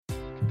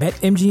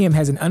BetMGM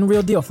has an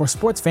unreal deal for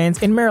sports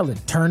fans in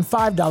Maryland. Turn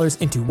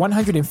 $5 into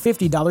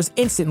 $150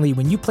 instantly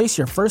when you place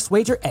your first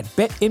wager at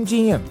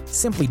BetMGM.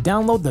 Simply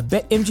download the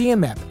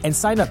BetMGM app and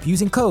sign up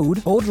using code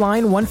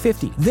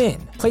OldLine150.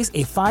 Then, place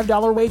a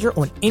 $5 wager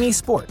on any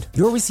sport.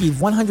 You'll receive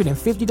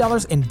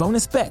 $150 in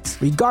bonus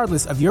bets,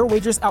 regardless of your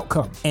wager's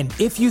outcome. And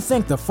if you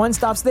think the fun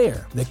stops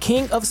there, the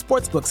King of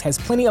Sportsbooks has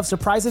plenty of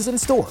surprises in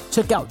store.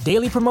 Check out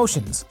daily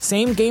promotions,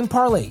 same-game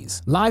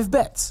parlays, live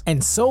bets,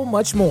 and so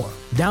much more.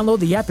 Download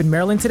the app in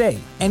Maryland today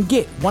and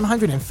get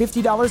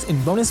 $150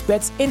 in bonus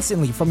bets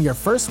instantly from your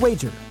first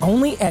wager.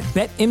 Only at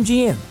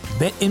BetMGM.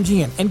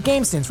 BetMGM and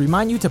GameSense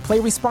remind you to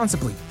play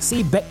responsibly.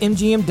 See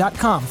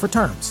BetMGM.com for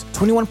terms.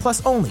 21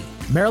 plus only.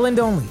 Maryland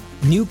only.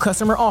 New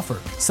customer offer.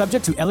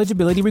 Subject to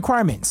eligibility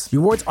requirements.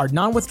 Rewards are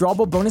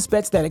non-withdrawable bonus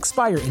bets that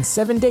expire in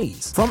 7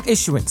 days. From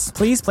issuance,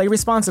 please play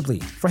responsibly.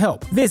 For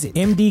help, visit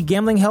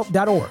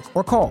mdgamblinghelp.org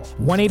or call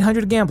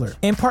 1-800-GAMBLER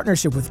in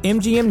partnership with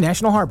MGM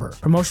National Harbor.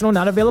 Promotional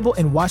not available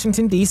in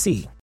Washington,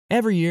 D.C.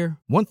 Every year,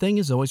 one thing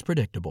is always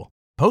predictable.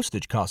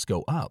 Postage costs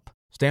go up.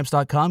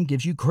 Stamps.com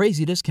gives you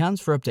crazy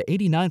discounts for up to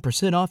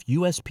 89% off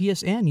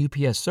USPS and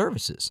UPS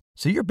services,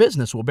 so your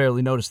business will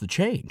barely notice the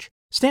change.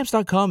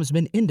 Stamps.com has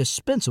been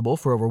indispensable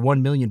for over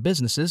 1 million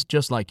businesses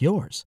just like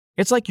yours.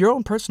 It's like your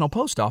own personal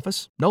post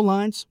office. No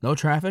lines, no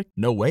traffic,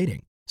 no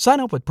waiting. Sign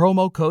up with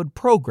promo code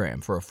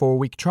PROGRAM for a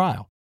 4-week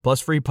trial, plus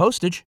free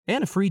postage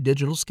and a free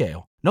digital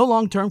scale. No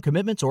long-term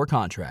commitments or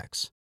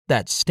contracts.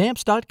 That's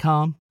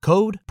Stamps.com,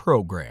 code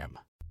PROGRAM.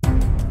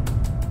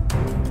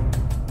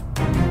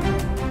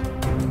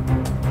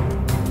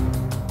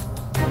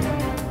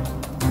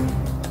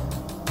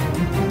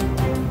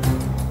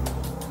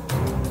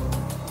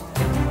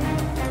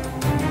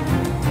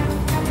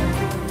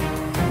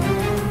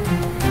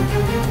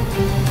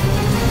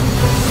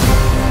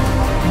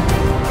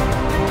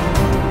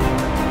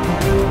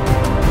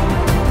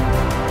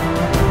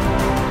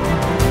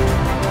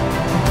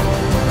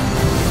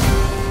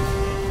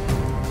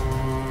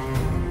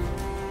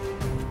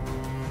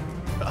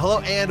 Hello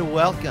and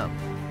welcome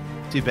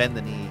to Bend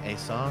the Knee, a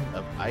Song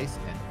of Ice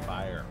and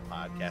Fire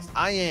podcast.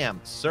 I am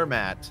Sir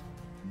Matt,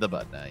 the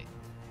Bud Knight.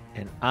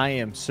 And I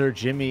am Sir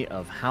Jimmy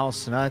of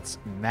House Nuts.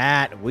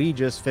 Matt, we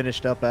just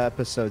finished up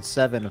episode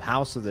 7 of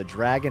House of the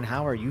Dragon.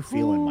 How are you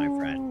feeling, my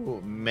friend?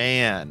 Oh,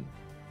 man,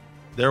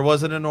 there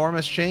was an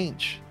enormous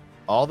change.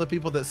 All the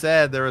people that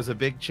said there was a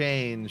big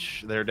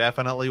change, there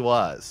definitely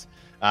was.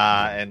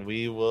 And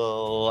we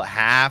will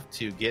have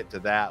to get to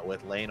that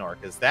with Laenor,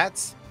 because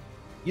that's,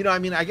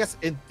 I guess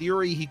in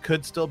theory, he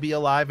could still be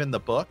alive in the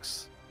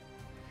books.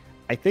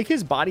 I think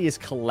his body is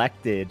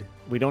collected.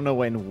 We don't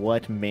know in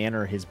what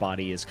manner his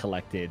body is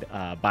collected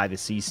by the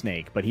sea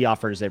snake, but he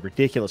offers a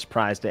ridiculous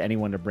prize to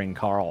anyone to bring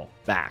Carl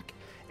back.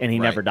 And he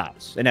never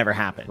does. It never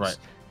happens. Right.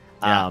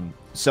 Yeah.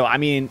 So,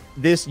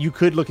 you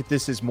could look at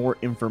this as more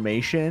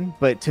information,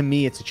 but to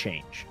me, it's a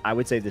change. I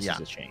would say this is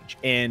a change.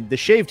 And the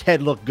shaved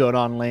head looked good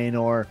on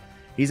Laenor.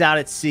 He's out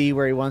at sea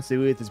where he wants to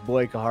be with his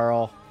boy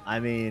Carl.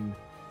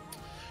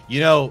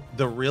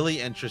 The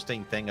really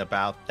interesting thing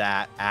about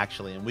that,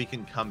 actually, and we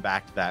can come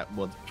back to that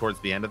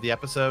towards the end of the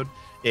episode,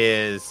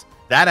 is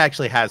that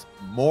actually has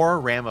more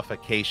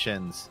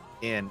ramifications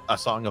in A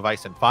Song of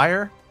Ice and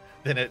Fire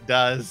than it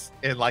does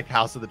in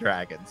House of the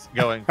Dragons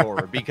going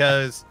forward.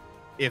 Because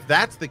if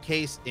that's the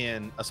case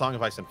in A Song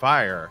of Ice and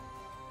Fire,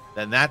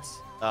 then that's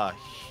a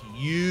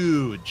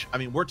huge,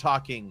 we're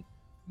talking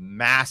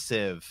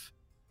massive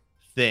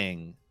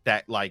thing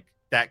that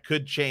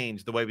could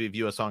change the way we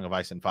view A Song of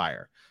Ice and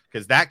Fire.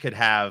 Because that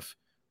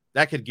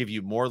could give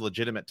you more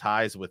legitimate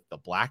ties with the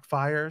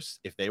Blackfires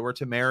if they were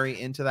to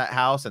marry into that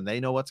house and they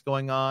know what's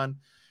going on.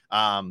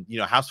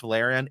 House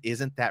Velaryon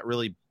isn't that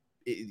really,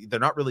 they're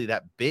not really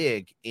that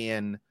big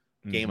in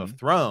Game of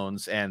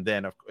Thrones. And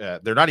then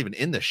they're not even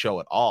in the show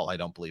at all, I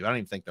don't believe. I don't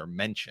even think they're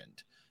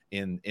mentioned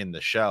in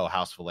the show,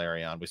 House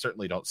Velaryon. We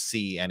certainly don't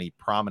see any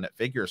prominent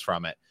figures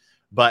from it.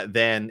 But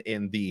then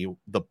in the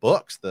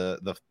books,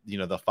 the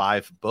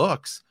 5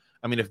 books,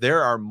 if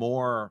there are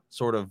more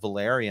sort of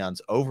Velaryons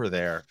over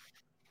there,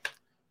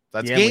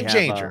 that's game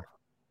changer.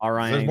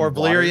 There's more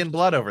Valyrian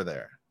blood over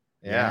there.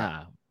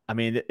 Yeah.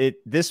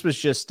 This was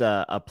just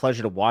a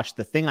pleasure to watch.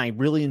 The thing I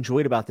really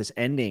enjoyed about this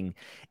ending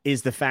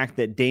is the fact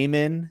that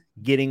Daemon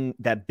getting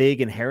that big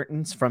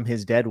inheritance from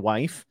his dead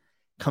wife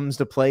comes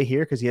to play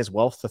here because he has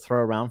wealth to throw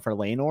around for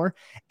Laenor,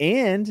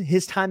 and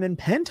his time in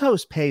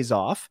Pentos pays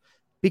off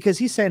because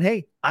he's saying,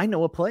 hey, I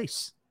know a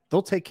place.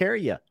 They'll take care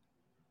of you.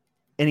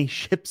 And he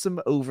ships him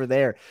over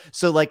there.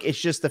 So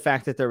it's just the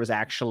fact that there was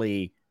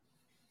actually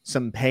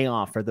some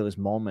payoff for those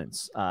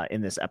moments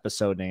in this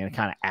episode, and it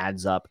kind of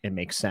adds up and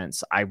makes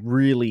sense. I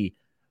really,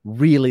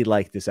 really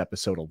like this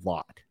episode a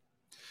lot.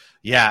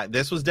 Yeah,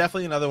 this was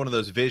definitely another one of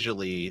those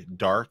visually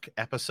dark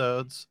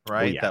episodes,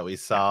 right? That we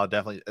saw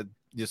definitely,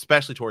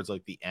 especially towards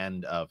the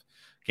end of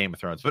Game of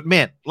Thrones. But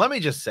man, let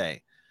me just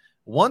say,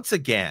 once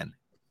again,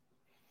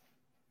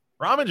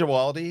 Ramin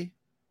Djawadi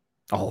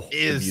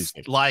is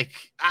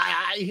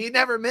he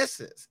never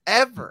misses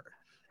ever.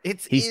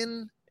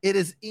 He's It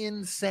is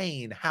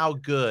insane how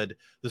good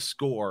the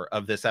score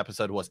of this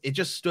episode was. It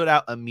just stood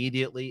out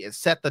immediately. It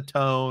set the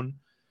tone.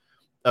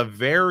 A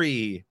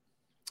very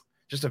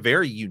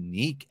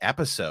unique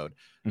episode.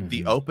 Mm-hmm.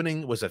 The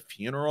opening was a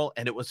funeral,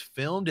 and it was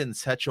filmed in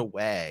such a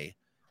way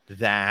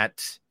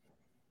that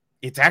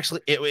it's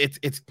actually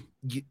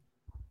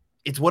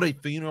it's what a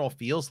funeral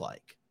feels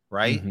like,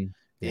 right? Mm-hmm.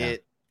 Yeah.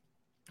 It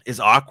is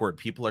awkward.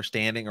 People are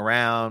standing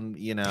around,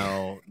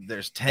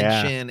 there's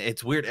tension. Yeah.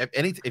 It's weird.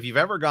 If you've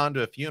ever gone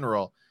to a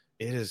funeral,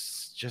 it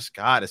is just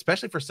God,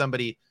 especially for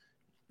somebody,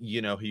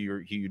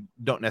 who you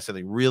don't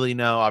necessarily really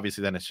know.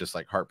 Obviously, then it's just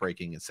like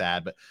heartbreaking and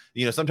sad. But,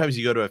 sometimes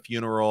you go to a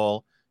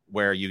funeral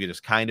where you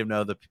just kind of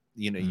know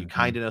you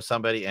kind of know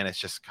somebody, and it's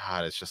just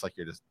God, it's just like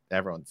it's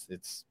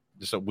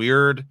just a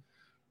weird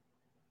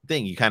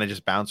thing. You kind of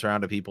just bounce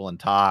around to people and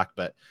talk,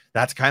 but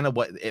that's kind of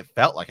what it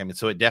felt like. I mean,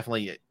 so it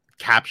definitely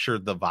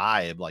captured the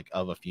vibe like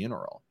of a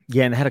funeral.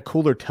 Yeah, and it had a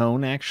cooler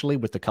tone actually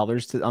with the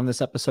colors on this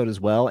episode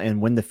as well.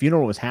 And when the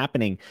funeral was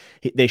happening,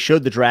 they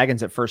showed the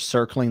dragons at first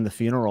circling the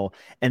funeral,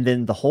 and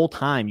then the whole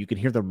time you could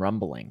hear them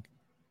rumbling.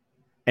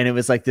 And it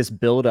was like this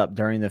buildup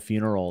during the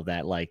funeral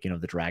that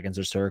the dragons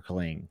are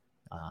circling.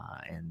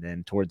 And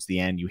then towards the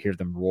end, you hear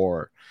them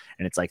roar,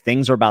 and it's like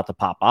things are about to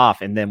pop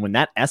off. And then when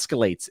that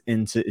escalates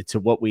into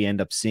what we end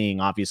up seeing,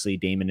 obviously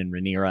Daemon and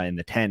Rhaenyra in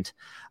the tent,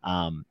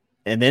 and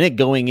then it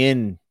going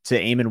in to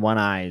Aemon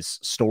One-Eye's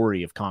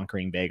story of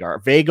conquering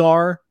Vhagar.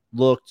 Vhagar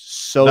looked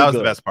so That was good.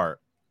 The best part.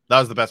 That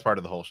was the best part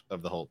of the whole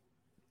episode.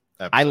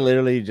 I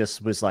literally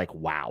just was like,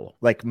 wow,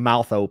 like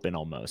mouth open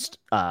almost.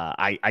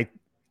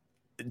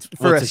 It's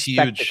a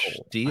huge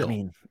deal. I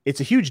mean, it's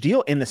a huge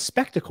deal. In the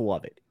spectacle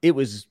of it, it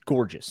was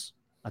gorgeous.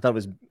 I thought it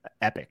was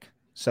epic.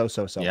 So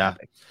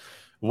epic.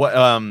 What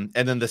and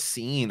then the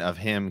scene of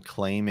him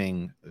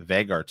claiming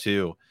Vhagar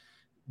too,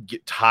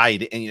 get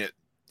tied, and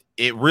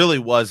it really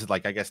was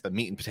like, I guess, the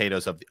meat and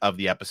potatoes of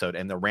the episode,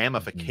 and the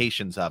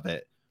ramifications of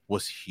it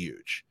was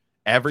huge.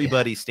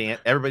 Everybody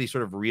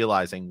sort of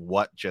realizing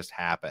what just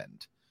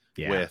happened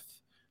with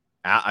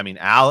I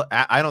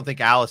don't think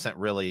Alicent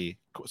really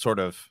sort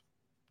of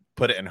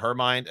put it in her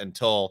mind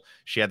until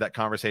she had that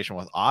conversation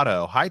with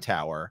Otto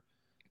Hightower.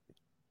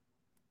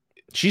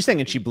 She's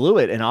thinking she blew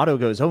it, and Otto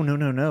goes, "Oh,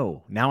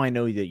 no. Now I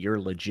know that you're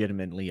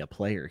legitimately a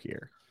player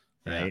here."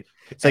 Right? Yeah.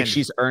 It's like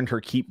she's earned her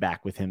keep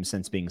back with him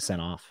since being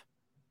sent off.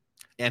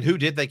 And who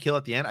did they kill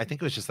at the end? I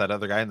think it was just that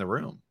other guy in the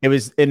room. It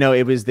was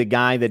the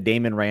guy that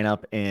Daemon ran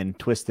up and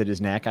twisted his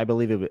neck. I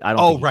believe it was. I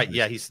don't.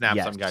 He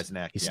snapped some guy's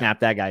neck. He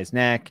snapped that guy's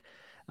neck,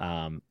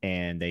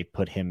 and they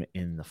put him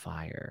in the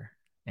fire.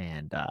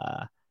 And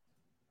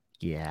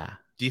yeah.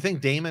 Do you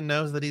think Daemon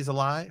knows that he's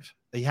alive?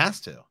 He has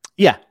to.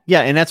 Yeah,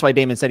 and that's why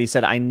Daemon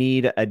said, I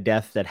need a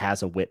death that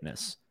has a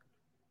witness.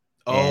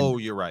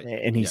 You're right.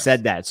 And he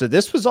said that. So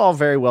this was all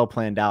very well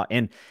planned out.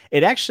 And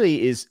it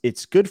actually is,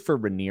 it's good for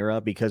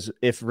Rhaenyra, because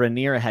if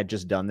Rhaenyra had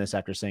just done this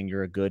after saying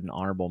you're a good and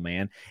honorable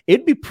man,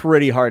 it'd be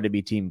pretty hard to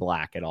be Team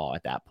Black at all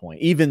at that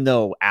point, even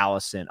though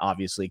Alicent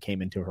obviously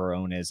came into her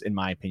own as, in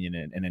my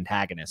opinion, an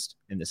antagonist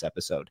in this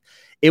episode.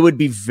 It would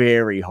be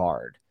very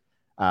hard.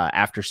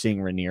 After seeing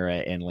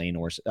Rhaenyra and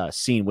Laenor's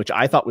scene, which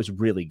I thought was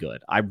really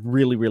good. I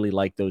really, really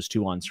liked those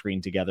two on screen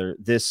together.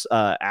 This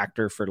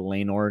actor for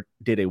Laenor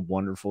did a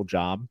wonderful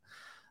job.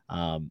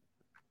 Is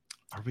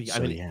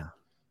he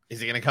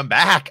going to come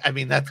back? I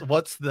mean,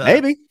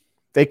 maybe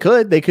they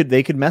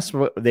could mess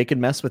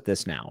with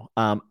this now.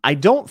 I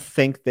don't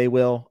think they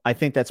will. I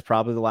think that's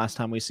probably the last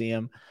time we see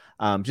him.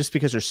 Just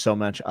because there's so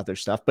much other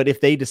stuff. But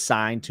if they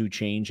decide to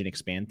change and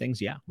expand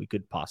things, we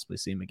could possibly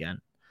see him again.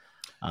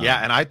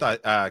 And I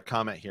thought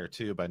comment here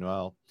too by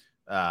Noel.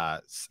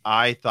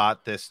 I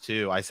thought this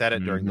too. I said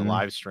it during the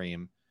live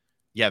stream.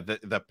 Yeah,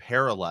 the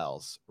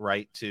parallels,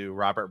 right, to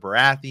Robert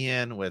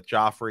Baratheon with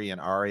Joffrey and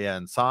Arya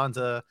and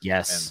Sansa.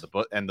 Yes,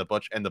 and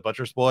the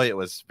Butcher's Boy. It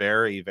was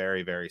very,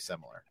 very, very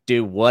similar.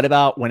 Dude, what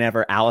about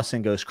whenever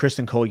Alicent goes,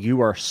 Kristen Cole,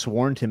 you are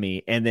sworn to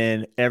me, and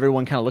then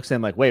everyone kind of looks at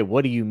him like, wait,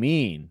 what do you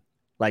mean?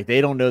 Like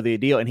they don't know the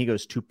deal, and he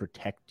goes, to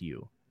protect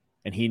you,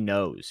 and he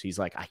knows. He's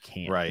like, I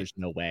can't. Right. There's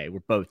no way. We're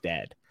both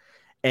dead.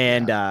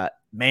 And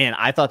man,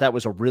 I thought that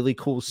was a really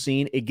cool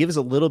scene. It gives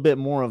a little bit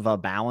more of a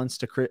balance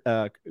to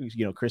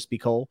Crispy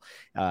Cole.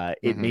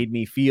 It made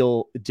me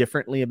feel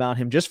differently about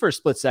him just for a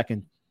split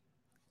second,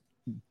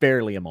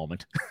 barely a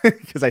moment,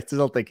 because I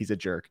still think he's a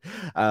jerk.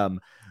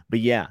 But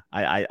yeah,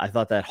 I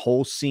thought that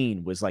whole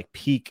scene was like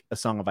peak A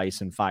Song of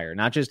Ice and Fire,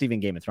 not just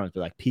even Game of Thrones,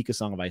 but like peak A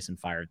Song of Ice and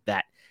Fire.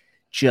 That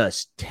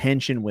just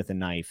tension with a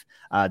knife.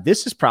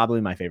 This is probably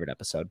my favorite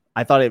episode.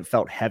 I thought it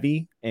felt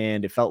heavy,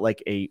 and it felt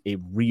like a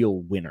real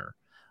winner.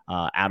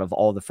 Out of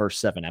all the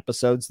first 7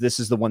 episodes, this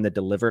is the one that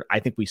delivered.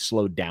 I think we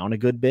slowed down a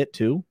good bit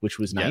too, which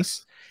was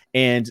nice.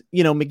 And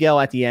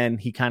Miguel at the end,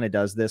 he kind of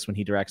does this when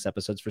he directs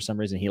episodes for some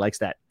reason. He likes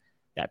that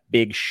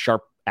big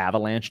sharp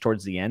avalanche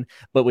towards the end.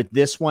 But with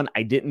this one,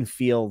 I didn't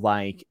feel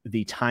like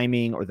the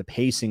timing or the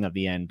pacing of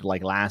the end,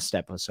 like last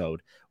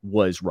episode,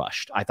 was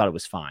rushed. I thought it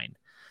was fine.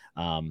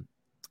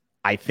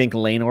 I think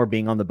Laenor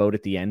being on the boat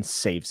at the end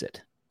saves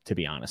it, to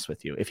be honest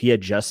with you. If he had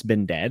just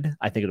been dead,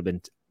 I think it would have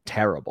been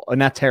terrible. And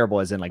not terrible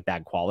as in like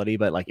bad quality,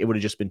 but like it would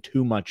have just been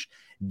too much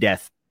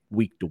death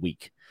week to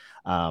week.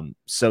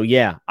 So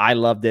yeah, I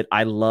loved it.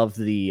 I love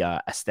the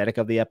aesthetic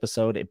of the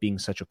episode, it being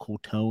such a cool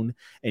tone.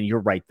 And you're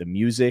right, the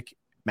music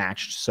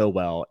matched so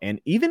well. And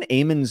even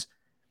Aemon's,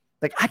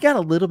 like, I got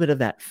a little bit of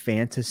that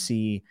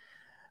fantasy,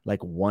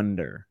 like,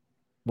 wonder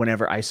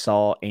whenever I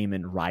saw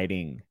Aemon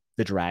riding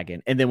the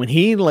dragon. And then when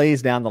he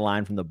lays down the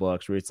line from the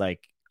books where it's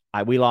like,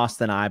 we lost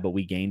an eye, but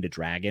we gained a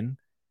dragon.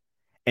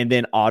 And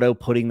then Otto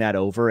putting that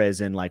over as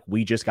in like,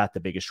 we just got the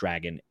biggest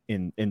dragon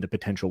in the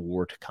potential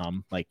war to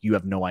come. Like, you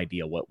have no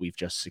idea what we've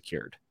just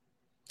secured.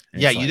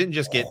 And yeah, you didn't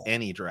just get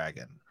any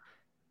dragon.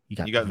 You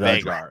got the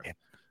Vhagar, dragon,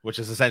 which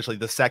is essentially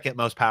the second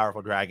most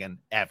powerful dragon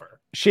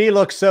ever. She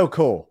looks so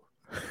cool.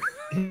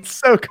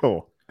 So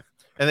cool.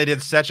 And they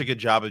did such a good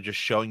job of just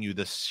showing you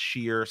the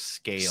sheer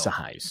scale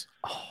size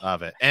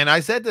of it. And I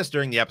said this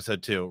during the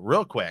episode too,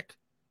 real quick.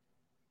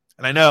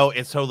 And I know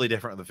it's totally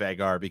different with the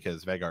Vhagar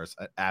because Vhagar is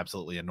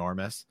absolutely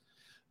enormous.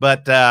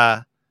 But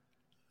I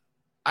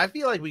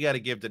feel like we got to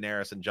give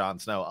Daenerys and Jon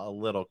Snow a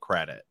little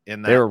credit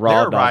in that they're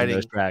raw riding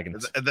those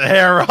dragons.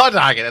 They're raw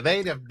dogging.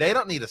 They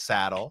don't need a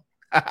saddle.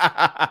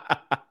 I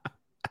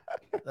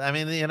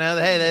mean, you know,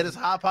 hey, they just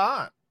hop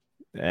on.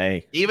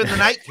 Hey, even the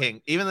Night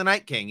King,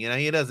 you know,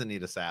 he doesn't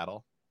need a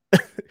saddle.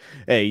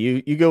 Hey,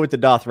 you go with the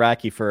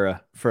Dothraki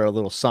for a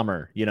little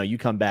summer. You know, you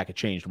come back a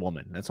changed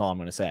woman. That's all I'm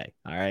going to say.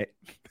 All right.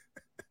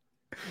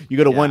 You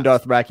go to one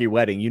Dothraki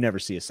wedding, you never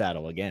see a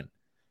saddle again.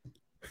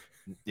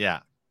 Yeah.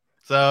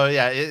 So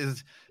yeah, it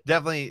is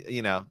definitely,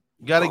 you know,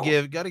 gotta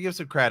give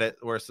some credit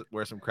where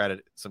some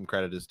credit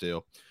is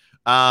due.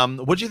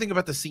 What do you think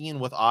about the scene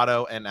with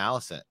Otto and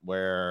Alicent,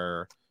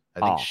 where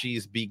I think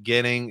she's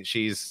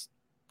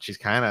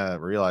kind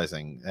of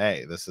realizing,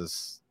 hey,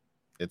 it's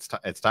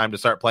time to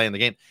start playing the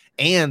game.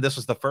 And this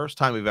was the first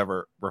time we've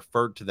ever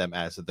referred to them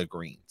as the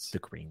Greens. The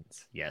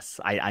Greens. Yes.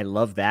 I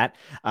love that.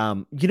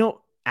 You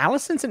know,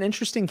 Alicent's an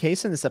interesting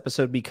case in this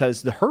episode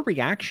because her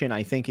reaction,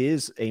 I think,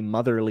 is a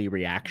motherly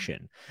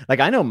reaction. Like,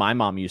 I know my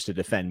mom used to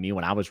defend me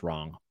when I was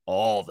wrong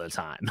all the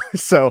time.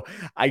 So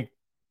I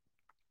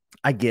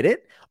get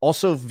it.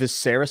 Also,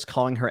 Viserys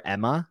calling her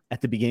Emma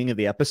at the beginning of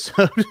the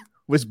episode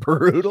was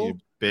brutal.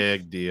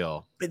 Big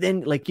deal. But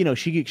then, like, you know,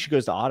 she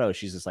goes to Otto.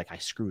 She's just like, I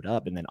screwed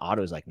up. And then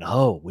Otto's like,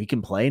 no, we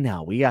can play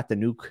now. We got the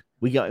nuke.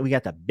 We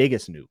got the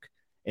biggest nuke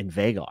in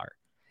Vhagar.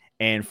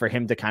 And for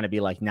him to kind of be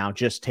like, now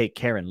just take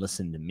care and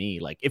listen to me.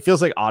 Like, it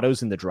feels like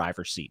Otto's in the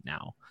driver's seat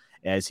now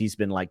as he's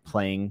been like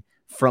playing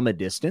from a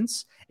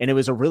distance. And it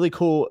was a really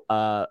cool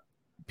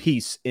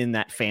piece in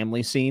that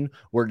family scene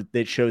where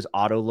it shows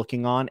Otto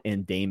looking on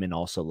and Daemon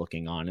also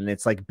looking on. And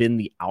it's like been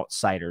the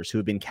outsiders who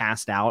have been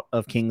cast out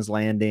of King's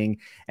Landing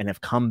and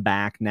have come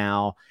back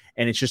now.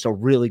 And it's just a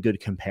really good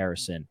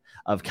comparison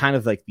of kind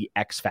of like the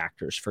X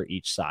factors for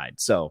each side.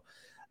 So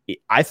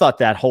I thought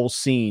that whole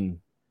scene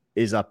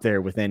is up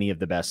there with any of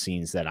the best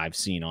scenes that I've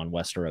seen on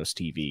Westeros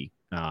TV.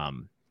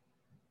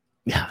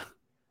 Yeah,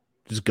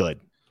 it's good.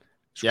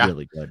 It's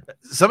really good.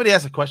 Somebody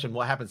asked a question,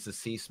 what happens to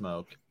Sea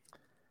Smoke?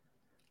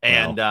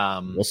 And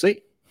we'll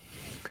see.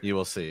 You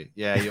will see.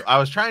 Yeah, I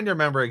was trying to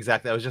remember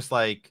exactly. I was just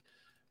like,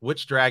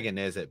 which dragon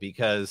is it?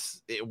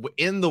 Because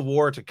in the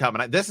war to come,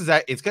 and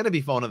it's going to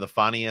be one of the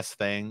funniest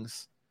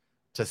things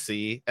to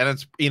see. And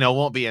it's, you know,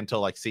 won't be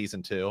until like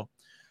season 2.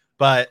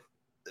 But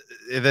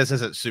this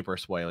isn't super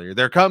spoiler.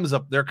 There comes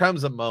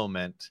a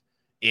moment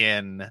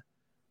in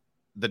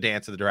the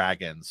Dance of the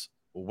Dragons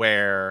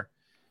where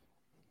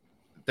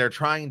they're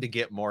trying to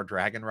get more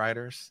dragon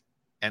riders,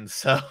 and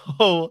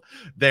so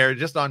they're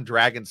just on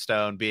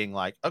Dragonstone being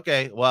like,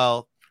 okay,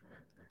 well,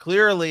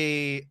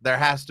 clearly there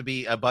has to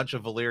be a bunch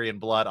of Valyrian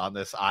blood on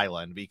this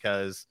island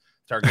because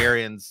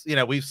Targaryens, you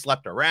know, we've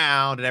slept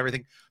around and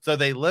everything. So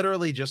they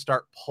literally just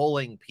start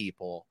pulling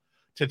people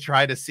to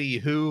try to see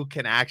who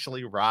can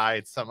actually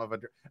ride some of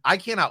it. I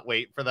cannot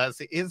wait for that.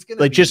 It's gonna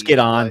like just get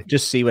on, like,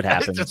 just see what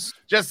happens.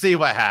 just see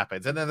what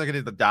happens, and then they're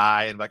gonna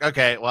die and be like,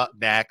 okay, well,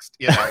 next,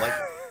 you know, like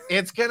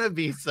it's gonna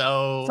be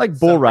so. It's like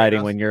bull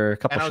riding when you're a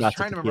couple shots. I was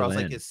trying to remember. I was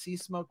like, is Sea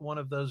Smoke one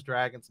of those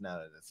dragons?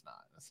 No, it's not.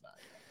 It's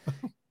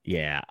not.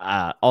 Yeah.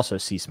 Also,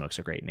 Sea Smoke's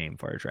a great name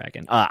for a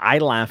dragon. I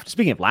laughed.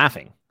 Speaking of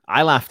laughing,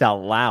 I laughed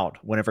out loud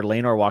whenever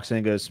Laenor walks in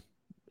and goes,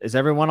 "Is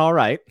everyone all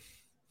right?"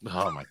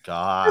 Oh my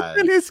god!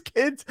 And his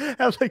kids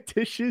have like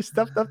tissues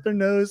stuffed up their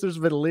nose. There's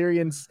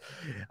Valyrians.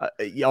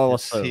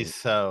 Also, he's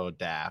so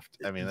daft.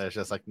 I mean, there's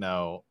just like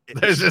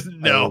there's just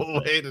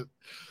no way to.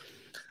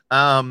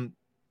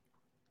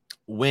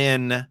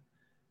 When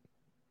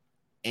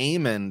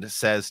Aemond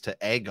says to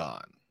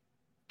Aegon,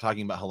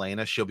 talking about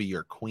Helaena, she'll be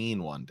your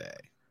queen one day.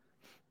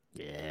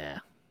 Yeah.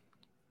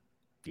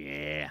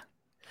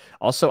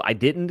 Also, I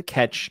didn't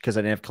catch, because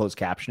I didn't have closed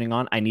captioning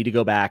on. I need to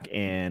go back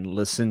and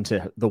listen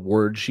to the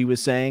words she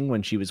was saying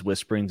when she was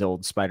whispering to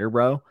old Spider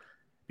Bro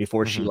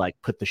before she like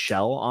put the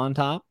shell on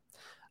top.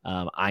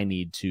 I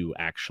need to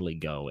actually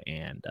go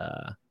and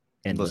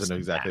listen to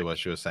exactly back. What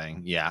she was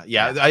saying. Yeah.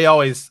 I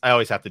always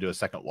have to do a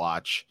second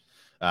watch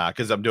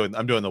because I'm doing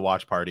the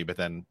watch party, but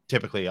then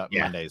typically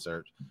Mondays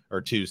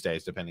or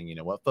Tuesdays, depending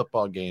what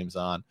football game's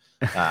on,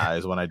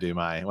 is when I do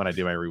my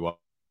rewatch.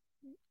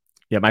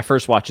 Yeah, my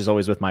first watch is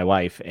always with my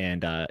wife,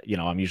 and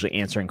I'm usually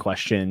answering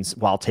questions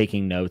while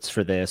taking notes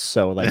for this.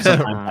 So like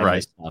sometimes I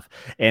miss stuff.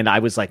 And I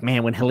was like,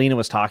 man, when Helena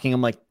was talking,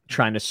 I'm like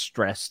trying to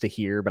stress to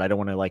hear, but I don't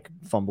want to like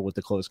fumble with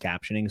the closed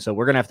captioning. So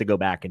we're gonna have to go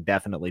back and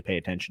definitely pay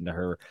attention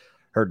to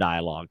her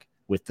dialogue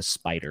with the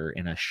spider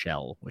in a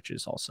shell, which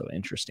is also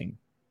interesting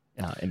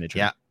imagery.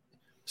 Yeah.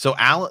 So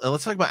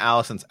let's talk about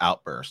Allison's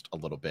outburst a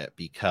little bit,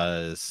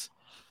 because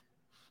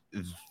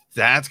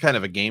that's kind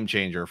of a game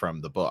changer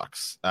from the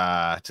books,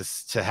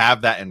 to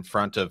have that in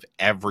front of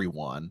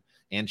everyone.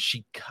 And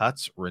she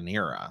cuts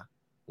Rhaenyra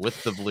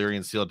with the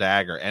Valyrian steel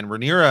dagger, and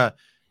Rhaenyra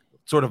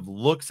sort of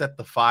looks at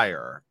the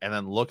fire and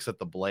then looks at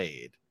the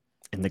blade,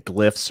 and the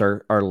glyphs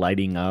are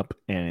lighting up,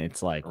 and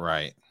it's like,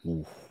 right.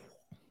 Oof.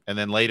 And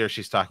then later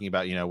she's talking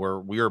about,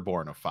 we were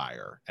born of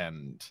fire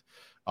and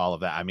all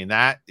of that. I mean,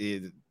 that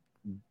is,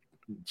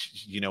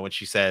 when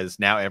she says,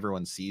 now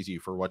everyone sees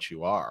you for what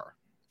you are.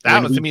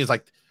 That was, to me, is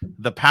like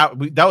the power.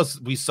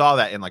 We saw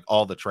that in like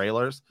all the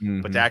trailers,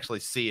 but to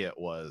actually see it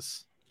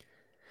was.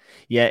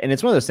 Yeah, and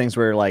it's one of those things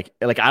where like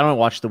I don't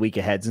watch the week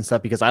aheads and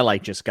stuff because I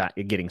like just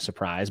getting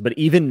surprised. But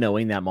even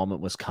knowing that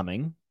moment was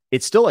coming,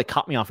 it still like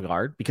caught me off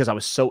guard because I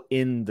was so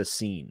in the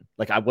scene.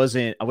 Like I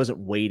wasn't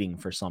waiting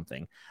for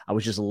something. I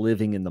was just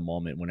living in the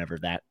moment whenever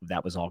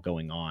that was all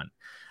going on.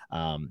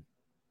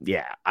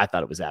 Yeah, I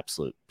thought it was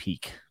absolute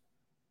peak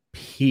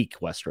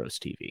Westeros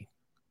TV.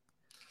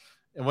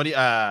 And what do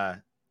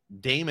you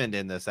Daemon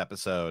in this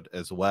episode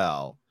as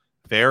well,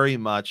 very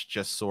much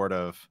just sort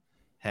of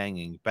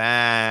hanging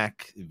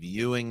back,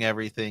 viewing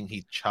everything.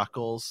 He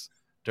chuckles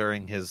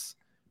during his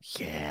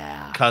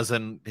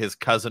cousin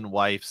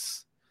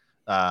wife's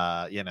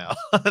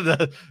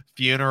the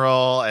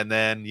funeral, and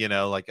then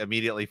like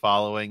immediately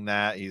following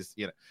that, he's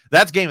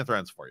that's Game of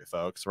Thrones for you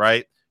folks,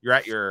 right? You're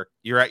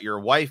at your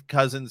wife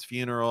cousin's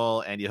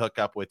funeral and you hook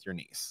up with your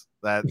niece.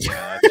 That's you're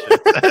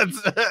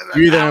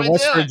either in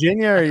West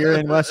Virginia or you're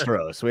in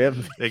Westeros. We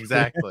have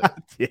exactly.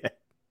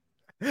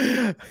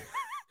 Yeah.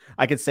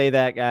 I could say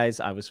that, guys.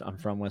 I'm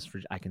from West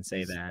Virginia. I can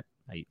say that.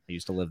 I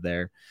used to live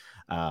there.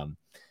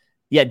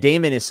 Yeah,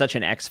 Daemon is such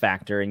an X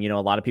factor. And,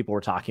 a lot of people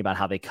were talking about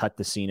how they cut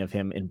the scene of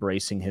him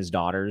embracing his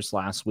daughters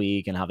last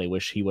week and how they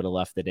wish he would have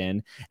left it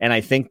in. And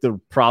I think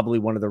probably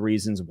one of the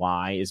reasons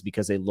why is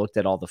because they looked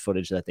at all the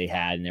footage that they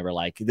had and they were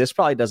like, this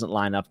probably doesn't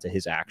line up to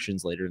his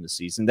actions later in the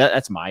season.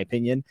 That's my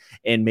opinion.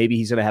 And maybe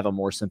he's going to have a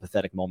more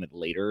sympathetic moment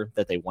later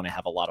that they want to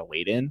have a lot of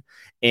weight in.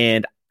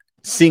 And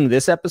seeing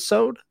this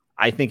episode,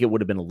 I think it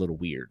would have been a little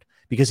weird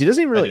because he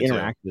doesn't even really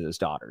interact with his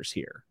daughters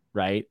here.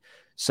 Right.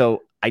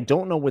 So I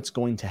don't know what's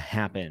going to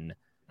happen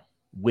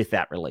with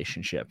that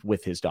relationship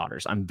with his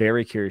daughters. I'm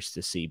very curious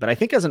to see, but I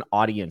think as an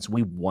audience,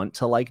 we want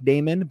to like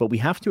Daemon, but we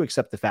have to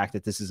accept the fact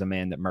that this is a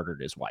man that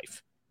murdered his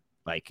wife.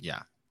 Like,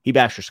 yeah, he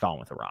bashed her skull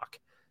with a rock.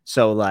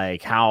 So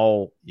like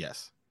how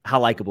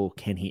likable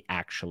can he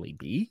actually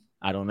be?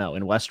 I don't know.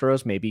 In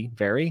Westeros, maybe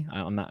very,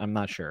 I'm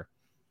not sure.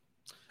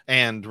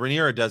 And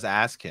Rhaenyra does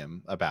ask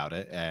him about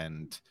it.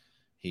 And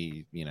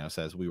he,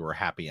 says we were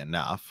happy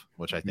enough,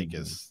 which I think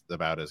is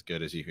about as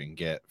good as you can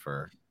get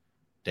for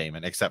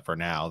Daemon, except for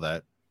now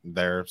that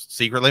they're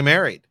secretly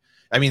married.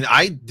 I mean,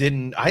 I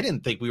didn't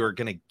think we were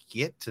going to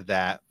get to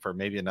that for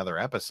maybe another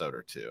episode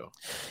or two.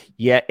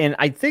 Yeah. And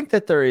I think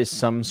that there is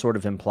some sort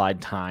of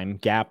implied time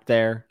gap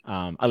there.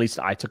 At least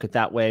I took it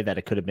that way, that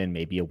it could have been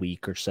maybe a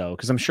week or so.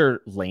 Cause I'm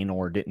sure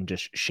Laenor didn't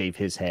just shave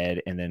his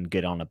head and then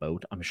get on a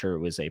boat. I'm sure it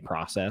was a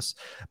process,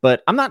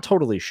 but I'm not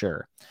totally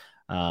sure.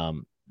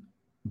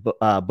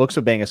 Books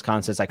of Bangus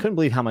Khan says, I couldn't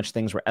believe how much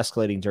things were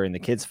escalating during the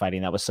kids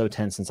fighting. That was so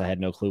tense since I had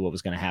no clue what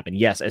was going to happen.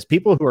 Yes, as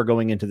people who are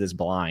going into this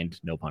blind,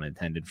 no pun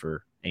intended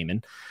for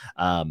Aemon,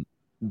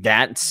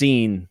 that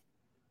scene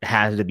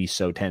had to be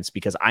so tense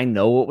because I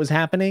know what was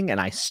happening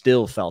and I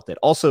still felt it.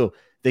 Also,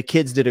 the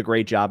kids did a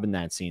great job in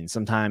that scene.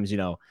 Sometimes,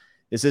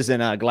 this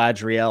isn't a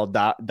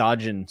Galadriel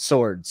dodging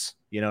swords.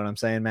 You know what I'm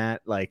saying,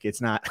 Matt? Like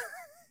it's not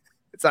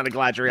a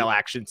Galadriel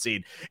action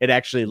scene. It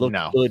actually looked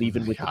good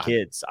even with the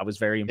kids. I was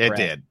very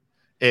impressed.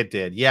 It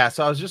did. Yeah.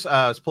 So I was just,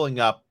 I was pulling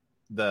up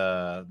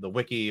the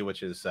wiki,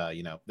 which is,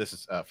 this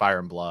is Fire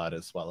and Blood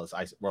as well as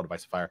World of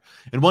Ice and Fire.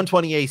 In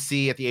 120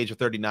 AC, at the age of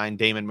 39,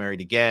 Daemon married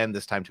again,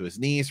 this time to his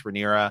niece,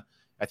 Rhaenyra,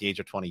 at the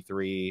age of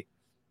 23.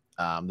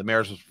 The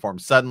marriage was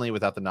performed suddenly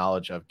without the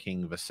knowledge of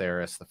King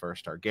Viserys, the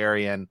first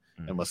Targaryen,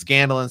 and was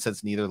scandalous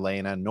since neither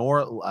Laena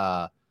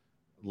nor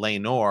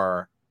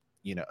Laenor,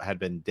 had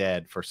been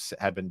dead for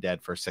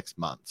 6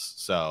 months.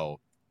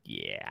 So,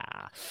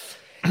 yeah.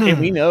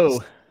 And we know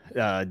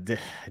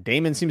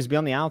Daemon seems to be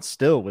on the outs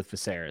still with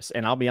Viserys.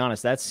 And I'll be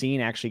honest, that scene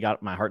actually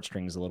got my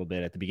heartstrings a little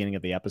bit at the beginning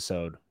of the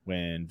episode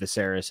when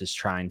Viserys is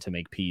trying to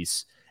make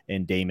peace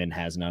and Daemon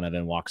has none of it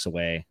and walks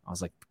away. I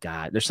was like,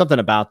 God, there's something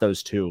about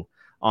those two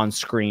on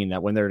screen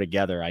that when they're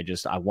together, I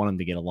want them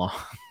to get along.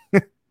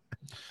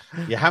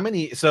 Yeah. How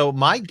many? So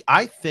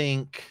I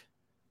think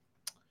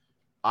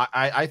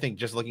I think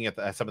just looking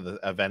at some of the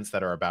events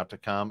that are about to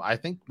come, I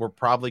think we're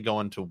probably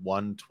going to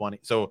 120.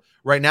 So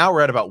right now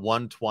we're at about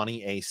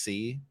 120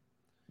 AC.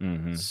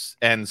 Mm-hmm.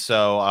 And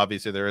so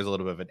obviously there is a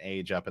little bit of an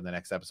age up in the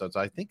next episode.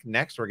 So I think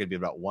next we're going to be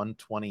about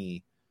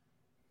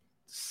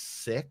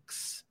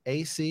 126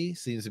 AC.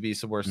 Seems to be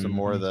some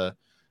more of the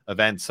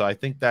events. So I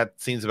think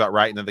that seems about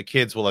right. And then the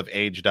kids will have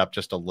aged up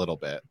just a little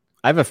bit.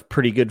 I have a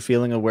pretty good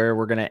feeling of where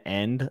we're going to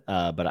end,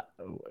 but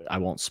I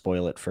won't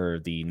spoil it for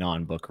the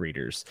non-book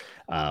readers.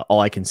 All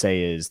I can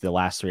say is the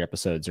last 3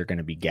 episodes are going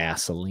to be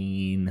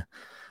gasoline.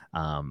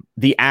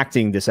 The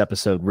acting this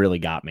episode really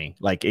got me.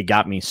 Like, it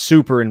got me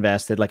super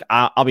invested. Like,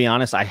 I'll be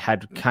honest, I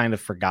had kind of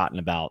forgotten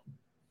about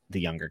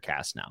the younger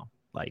cast now.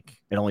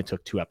 Like, it only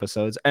took 2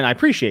 episodes, and I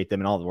appreciate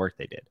them and all the work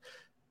they did.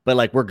 But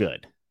like, we're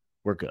good.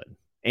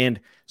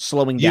 And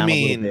slowing down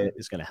a little bit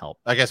is going to help.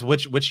 I guess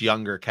which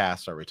younger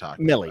cast are we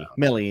talking about?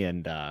 Millie,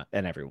 and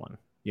everyone.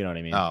 You know what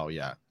I mean? Oh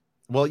yeah.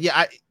 Well, yeah.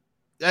 I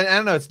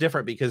don't know. It's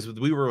different because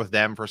we were with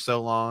them for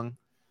so long,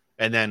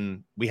 and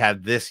then we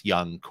had this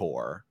young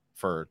core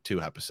for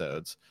 2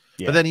 episodes.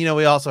 Yeah. But then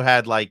we also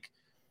had like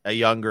a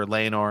younger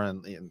Laenor,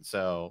 and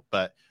so.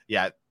 But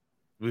yeah,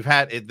 we've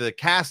had the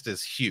cast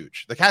is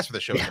huge. The cast for the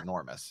show is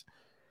enormous.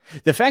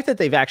 The fact that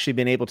they've actually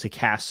been able to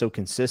cast so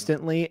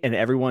consistently and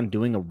everyone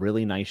doing a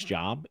really nice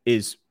job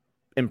is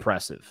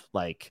impressive.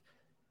 Like,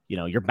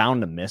 you're bound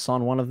to miss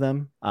on one of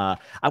them. I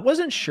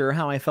wasn't sure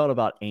how I felt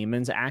about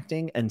Aemon's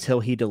acting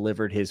until he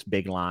delivered his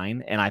big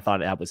line, and I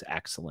thought that was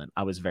excellent.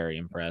 I was very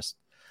impressed.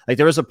 Like,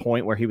 there was a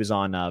point where he was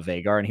on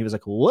Vhagar, and he was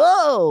like,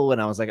 "Whoa!"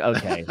 And I was like,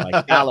 "Okay,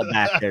 like, dial it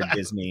back there,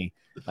 Disney.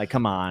 Like,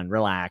 come on,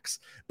 relax."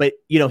 But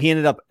he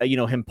ended up,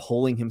 him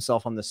pulling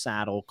himself on the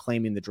saddle,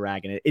 claiming the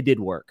dragon. It did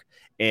work.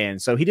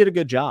 And so he did a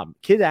good job.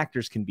 Kid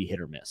actors can be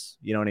hit or miss.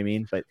 You know what I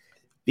mean? But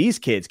these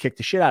kids kicked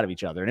the shit out of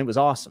each other, and it was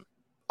awesome.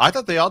 I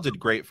thought they all did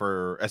great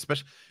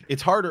especially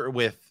it's harder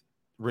with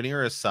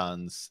Rhaenyra's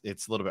sons.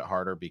 It's a little bit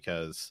harder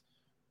because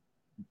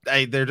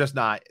they're just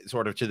not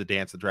sort of to the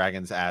Dance of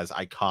Dragons as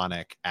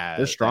iconic as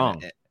they're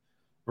strong.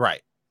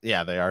 Right.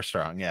 Yeah, they are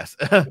strong. Yes.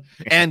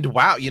 And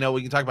wow,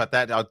 we can talk about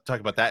that. I'll talk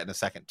about that in a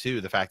second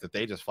too. The fact that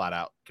they just flat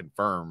out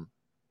confirm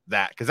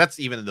that, because that's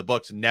even in the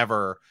books,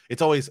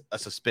 it's always a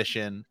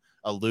suspicion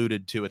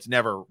alluded to. It's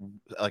never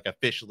like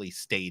officially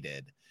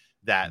stated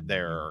that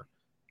they're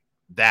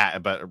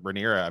that, but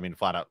Rhaenyra,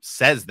 flat out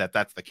says that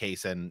that's the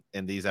case in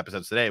these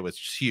episodes today, which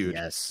is huge.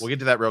 Yes. We'll get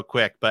to that real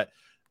quick, but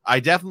I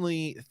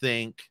definitely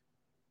think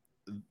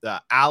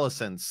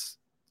Alicent's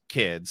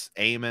kids,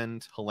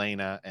 Aemond,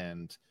 Helaena,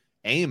 and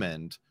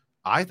Aemond,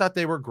 I thought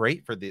they were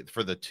great for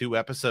the 2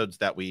 episodes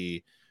that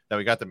we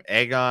got them.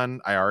 Aegon,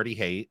 I already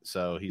hate,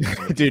 so he's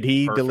dude.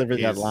 He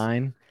delivered that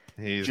line.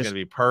 He's going to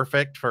be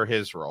perfect for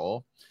his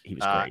role. He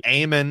was great.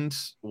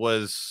 Aemond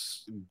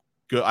was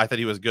good. I thought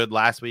he was good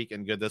last week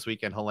and good this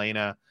week. And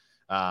Helaena,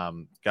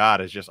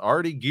 God, is just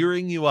already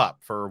gearing you up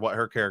for what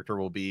her character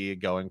will be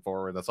going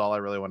forward. That's all I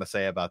really want to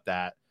say about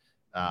that.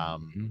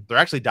 They're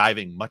actually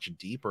diving much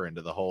deeper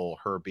into the whole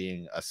her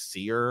being a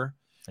seer,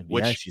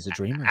 which she's a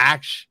dreamer,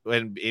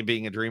 and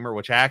being a dreamer,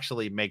 which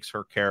actually makes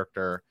her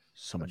character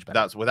so much better.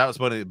 That's without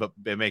spoiling, but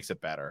it makes it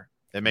better.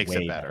 It makes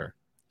it better.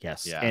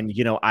 Yes. Yeah. And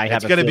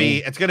it's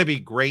going to be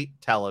great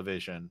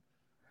television.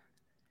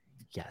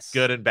 Yes.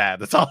 Good and bad.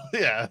 That's all.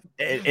 Yeah.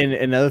 And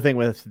another thing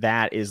with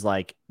that is,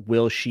 like,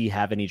 will she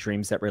have any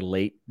dreams that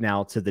relate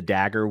now to the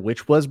dagger,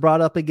 which was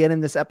brought up again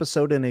in this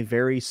episode in a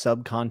very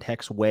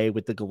subcontext way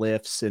with the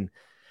glyphs and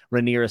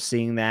Rhaenyra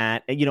seeing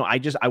that. And,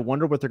 I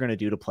wonder what they're going to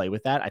do to play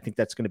with that. I think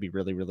that's going to be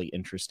really, really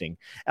interesting.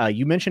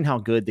 You mentioned how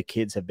good the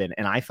kids have been.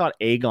 And I thought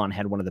Aegon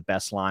had one of the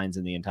best lines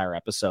in the entire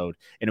episode.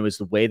 And it was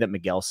the way that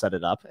Miguel set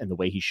it up and the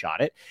way he shot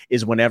it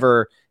is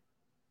whenever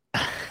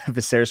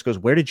Viserys goes,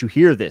 "Where did you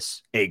hear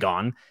this,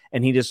 Aegon?"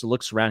 And he just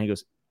looks around. And he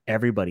goes,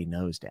 "Everybody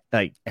knows that.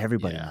 Like,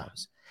 everybody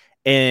knows."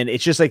 And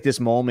it's just like this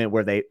moment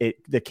where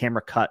the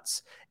camera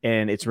cuts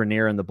and it's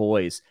Rhaenyra and the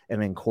boys,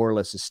 and then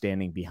Corlys is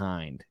standing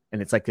behind,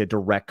 and it's like a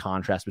direct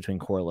contrast between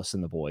Corlys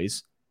and the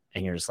boys.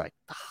 And you're just like,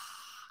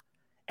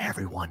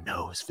 everyone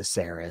knows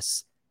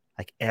Viserys.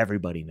 Like,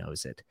 everybody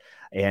knows it.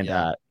 And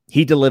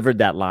he delivered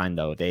that line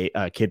though.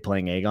 Kid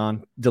playing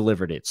Aegon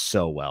delivered it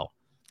so well.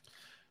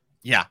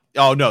 Yeah.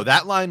 Oh no,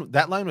 that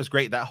line was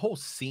great. That whole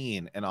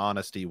scene, in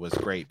honesty, was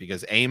great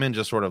because Aemon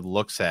just sort of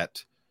looks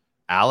at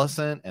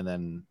Alicent, and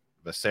then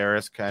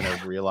Viserys kind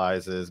of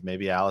realizes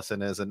maybe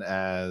Alicent isn't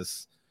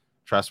as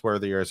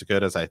trustworthy or as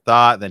good as I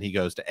thought. Then he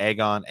goes to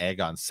Aegon.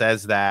 Aegon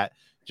says that,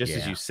 just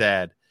as you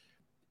said.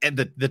 And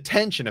the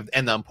tension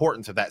and the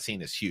importance of that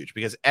scene is huge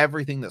because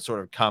everything that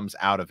sort of comes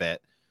out of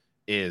it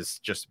is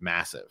just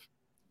massive.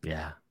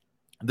 Yeah.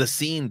 The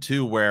scene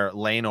too where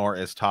Laenor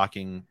is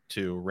talking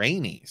to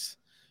Rhaenys,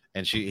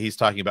 and he's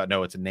talking about,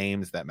 no, it's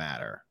names that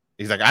matter.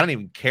 He's like, I don't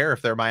even care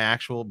if they're my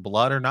actual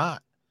blood or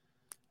not.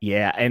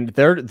 Yeah, and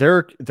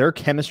their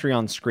chemistry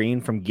on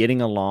screen, from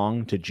getting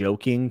along to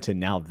joking to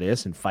now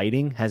this and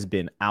fighting, has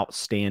been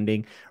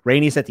outstanding.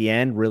 Rhaenys at the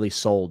end really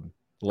sold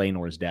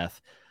Laenor's death.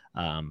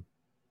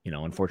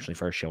 Unfortunately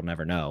for her, she'll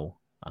never know.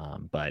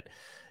 But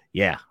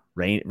yeah,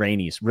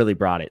 Rainey's really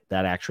brought it.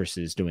 That actress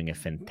is doing a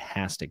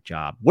fantastic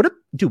job. What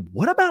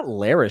about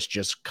Laris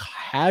just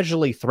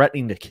casually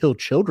threatening to kill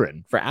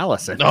children for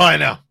Allison? Oh, I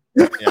know.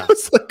 Yeah.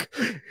 It's like,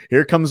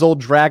 here comes old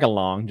drag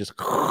along, just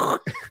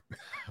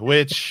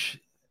which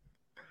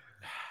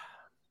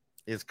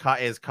is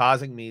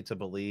causing me to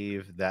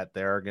believe that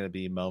there are going to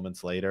be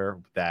moments later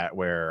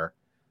where,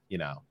 you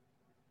know,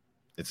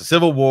 it's a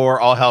civil war,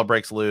 all hell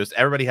breaks loose.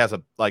 Everybody has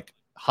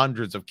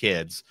hundreds of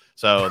kids.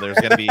 So there's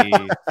going to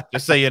be,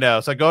 just so you know,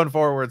 so going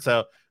forward,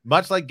 so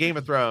much like Game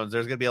of Thrones,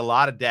 there's going to be a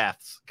lot of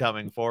deaths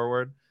coming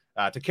forward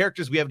to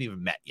characters we haven't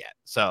even met yet.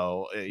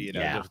 So,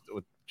 just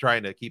with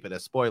trying to keep it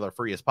as spoiler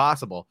free as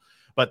possible,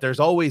 but there's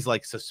always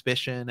like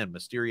suspicion and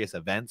mysterious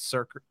events,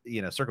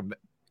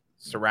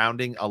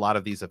 surrounding a lot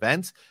of these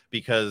events,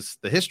 because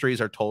the histories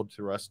are told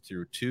to us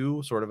through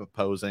two sort of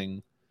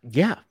opposing,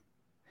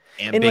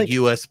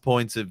 ambiguous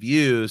points of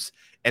views.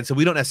 And so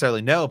we don't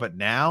necessarily know, but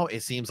now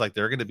it seems like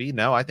they're going to be,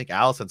 I think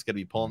Allison's going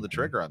to be pulling the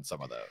trigger on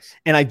some of those.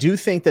 And I do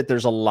think that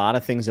there's a lot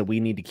of things that we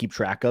need to keep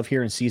track of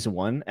here in season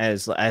 1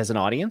 as an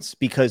audience,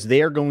 because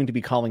they are going to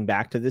be calling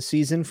back to this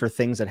season for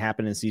things that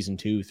happened in season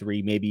 2,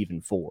 3, maybe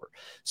even 4.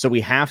 So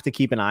we have to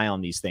keep an eye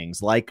on these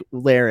things, like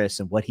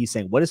Laris and what he's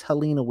saying. What is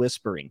Helena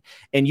whispering?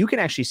 And you can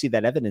actually see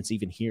that evidence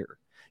even here.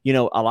 A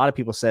lot of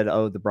people said,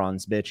 oh, the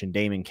bronze bitch and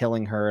Daemon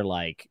killing her,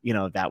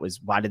 that was,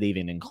 why did they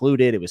even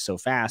include it? It was so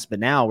fast. But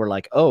now we're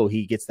like, oh,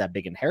 he gets that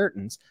big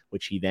inheritance,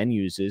 which he then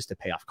uses to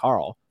pay off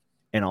Carl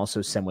and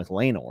also send with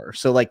Laenor.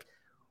 So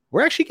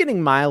we're actually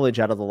getting mileage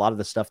out of a lot of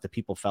the stuff that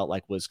people felt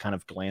like was kind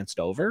of glanced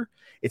over.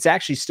 It's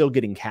actually still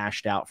getting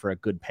cashed out for a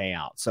good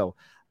payout. So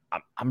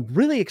I'm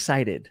really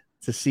excited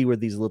to see where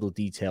these little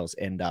details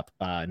end up,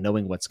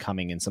 knowing what's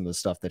coming and some of the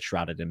stuff that's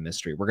shrouded in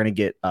mystery. We're going to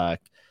get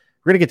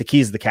the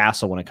keys to the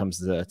castle when it comes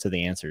to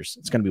the answers.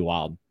 It's going to be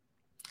wild.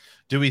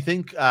 Do we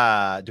think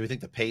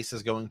the pace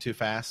is going too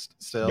fast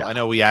still? Yeah. I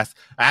know I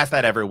ask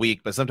that every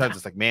week, but sometimes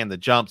it's like, man, the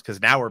jumps,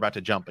 because now we're about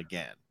to jump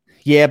again.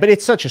 Yeah, but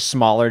it's such a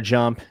smaller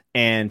jump,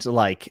 and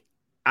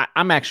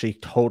I'm actually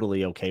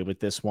totally okay with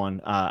this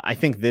one. I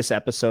think this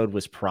episode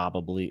was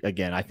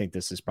I think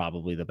this is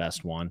probably the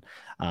best one.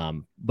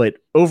 But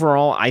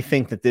overall, I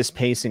think that this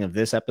pacing of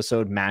this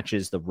episode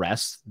matches the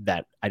rest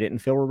that I didn't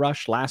feel were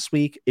rushed last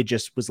week. It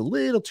just was a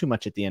little too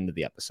much at the end of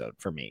the episode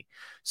for me.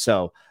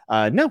 So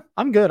no,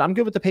 I'm good. I'm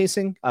good with the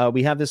pacing.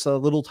 We have this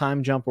little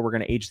time jump where we're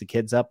going to age the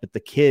kids up, but the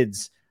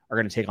kids are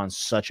going to take on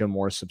such a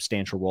more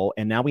substantial role.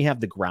 And now we have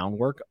the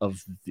groundwork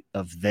of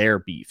their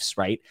beefs,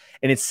 right?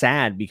 And it's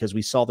sad because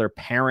we saw their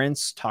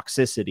parents'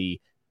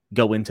 toxicity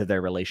go into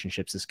their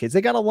relationships as kids.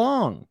 They got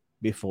along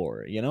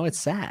before, it's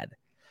sad.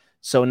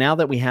 So now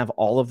that we have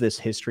all of this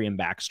history and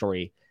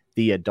backstory,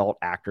 the adult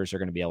actors are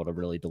going to be able to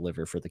really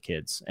deliver for the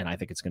kids. And I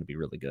think it's going to be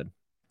really good.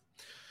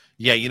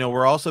 Yeah,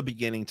 we're also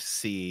beginning to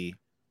see,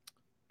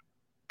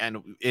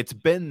 and it's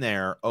been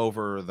there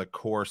over the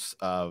course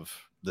of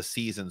the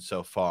season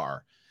so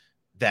far,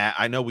 that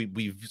I know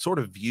we sort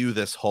of view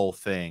this whole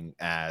thing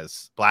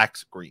as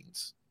blacks,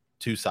 greens,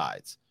 two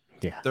sides.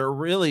 Yeah. There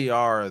really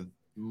are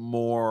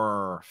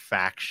more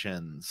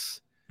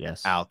factions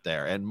out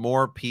there, and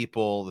more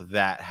people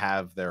that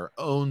have their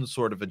own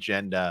sort of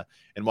agenda.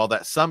 And while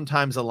that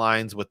sometimes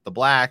aligns with the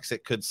blacks,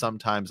 it could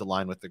sometimes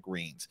align with the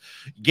greens.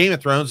 Game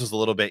of Thrones was a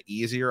little bit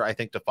easier, I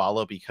think, to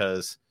follow,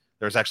 because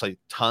there's actually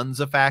tons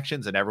of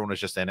factions and everyone was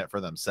just in it for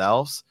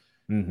themselves.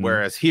 Mm-hmm.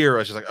 Whereas here,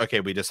 it's just like,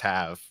 okay, we just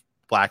have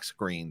blacks,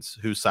 greens,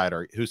 whose side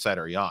are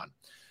you on?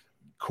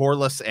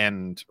 Corlys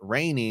and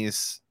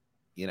Rhaenys,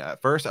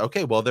 at first,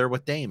 okay, well, they're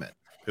with Daemon,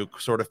 who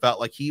sort of felt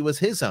like he was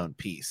his own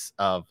piece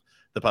of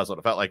the puzzle.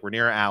 It felt like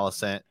Rhaenyra,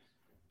 Alicent,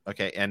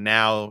 okay, and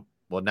now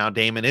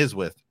Daemon is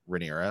with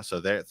Rhaenyra,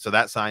 so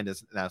that sign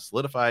is now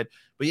solidified.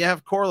 But you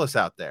have Corlys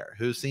out there,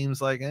 who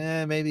seems like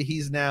maybe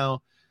he's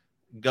now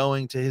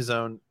going to his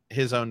own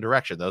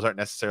direction. Those aren't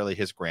necessarily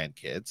his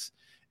grandkids,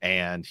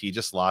 and he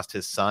just lost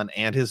his son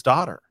and his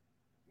daughter.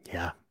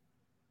 Yeah.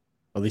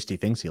 At least he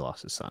thinks he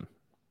lost his son.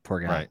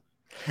 Poor guy. Right.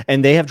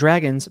 And they have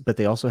dragons, but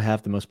they also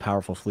have the most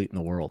powerful fleet in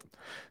the world.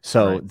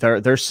 So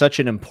they're such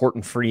an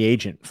important free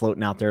agent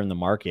floating out there in the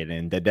market,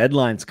 and the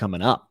deadline's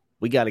coming up.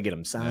 We got to get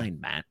him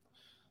signed, Matt.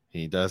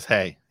 He does.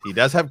 Hey, he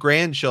does have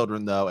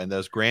grandchildren, though, and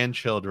those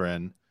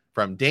grandchildren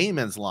from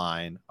Daemon's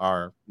line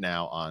are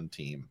now on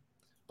Team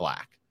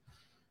Black.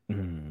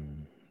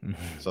 Mm-hmm.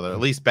 So they're at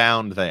least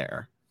bound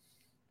there.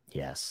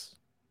 Yes.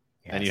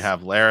 And you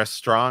have Larys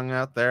Strong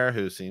out there,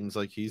 who seems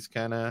like he's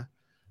kind of...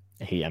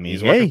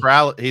 he's working for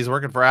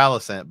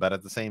Alicent, but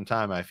at the same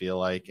time, I feel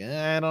like,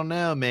 I don't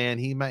know, man.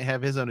 He might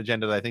have his own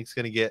agenda that I think is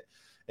going to get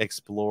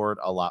explored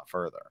a lot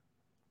further.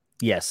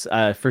 Yes,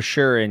 for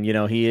sure. And,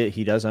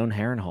 he does own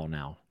Harrenhal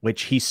now,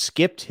 which he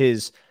skipped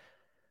his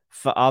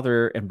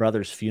father and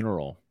brother's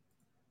funeral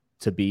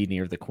to be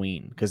near the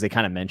queen, because they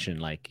kind of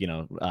mentioned,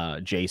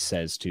 Jace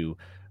says to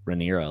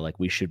Rhaenyra,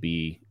 we should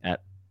be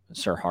at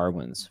Sir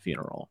Harwin's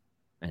funeral.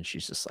 And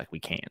she's just like, we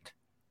can't.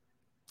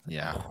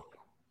 Yeah.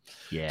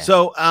 Yeah.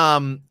 So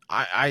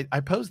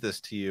I posed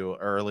this to you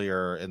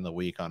earlier in the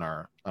week on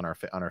our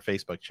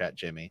Facebook chat,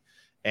 Jimmy,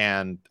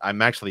 and I'm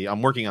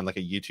working on like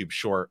a YouTube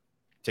short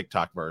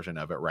TikTok version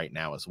of it right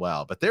now as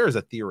well. But there is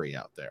a theory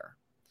out there,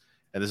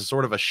 and this is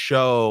sort of a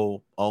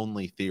show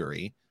only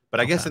theory. But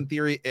I guess in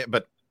theory,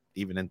 but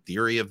even in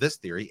theory of this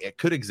theory, it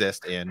could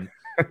exist in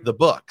the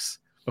books.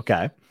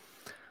 Okay.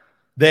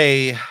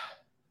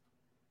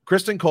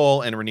 Kristen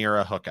Cole and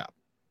Rhaenyra hook up.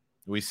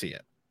 We see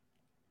it.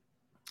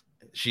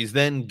 She's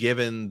then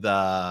given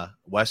the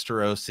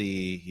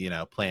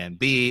Westerosi, plan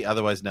B,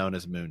 otherwise known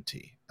as Moon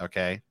Tea.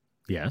 Okay.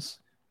 Yes.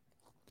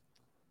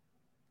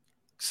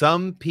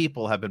 Some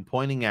people have been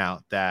pointing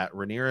out that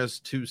Rhaenyra's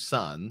two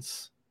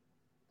sons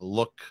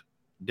look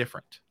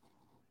different.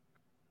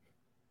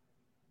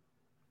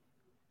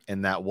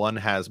 And that one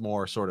has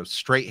more sort of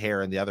straight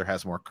hair and the other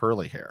has more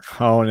curly hair.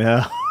 Oh,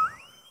 no.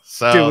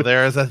 So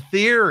there is a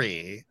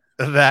theory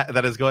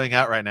that is going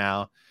out right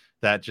now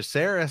that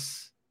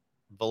Jacaerys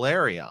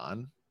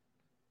Valerion,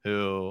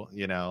 who,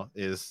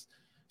 is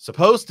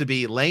supposed to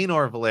be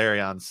Laenor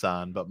Valerion's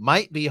son, but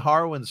might be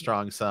Harwin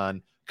Strong's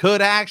son,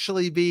 could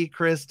actually be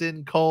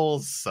Kristen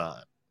Cole's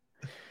son.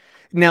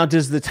 Now,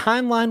 does the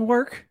timeline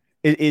work?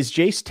 Is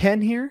Jace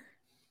 10 here?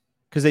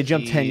 Because they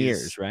jumped 10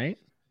 years, right?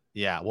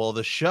 Yeah. Well,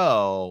 the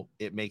show,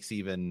 it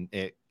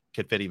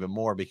could fit even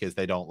more because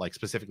they don't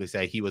specifically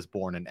say he was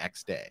born in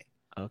X day.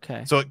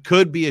 Okay. So it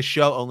could be a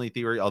show only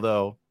theory,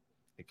 although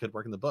it could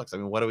work in the books. I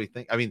mean, what do we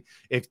think? I mean,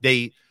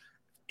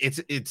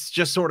 it's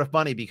just sort of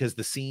funny because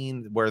the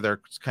scene where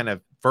they're kind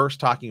of first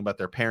talking about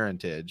their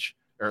parentage,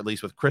 or at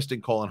least with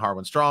Kristen Cole and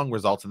Harwin Strong,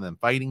 results in them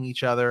fighting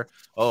each other.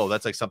 Oh,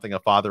 that's like something a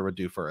father would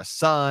do for a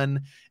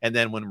son. And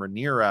then when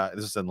Rhaenyra,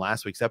 this is in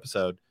last week's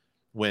episode,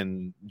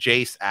 when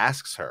Jace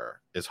asks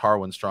her, is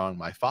Harwin Strong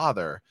my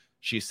father?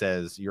 She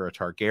says, you're a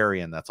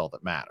Targaryen. That's all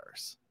that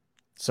matters.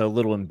 So a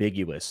little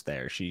ambiguous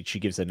there. She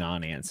gives a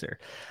non-answer.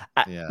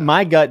 Yeah.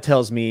 My gut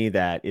tells me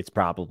that it's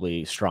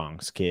probably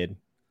Strong's kid.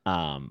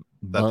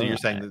 You're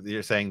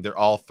saying they're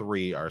all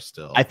three are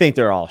still. I think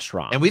they're all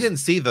Strong. And we didn't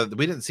see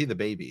the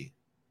baby.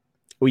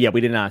 Oh yeah,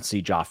 we did not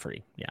see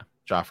Joffrey. Yeah.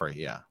 Joffrey,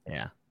 yeah.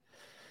 Yeah.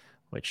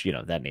 Which,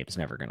 that name's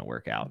never going to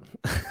work out.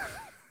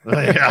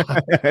 Yeah.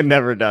 It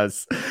never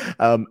does.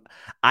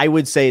 I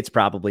would say it's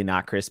probably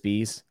not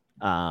Crispies.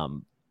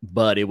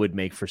 But it would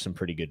make for some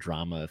pretty good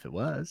drama if it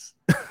was.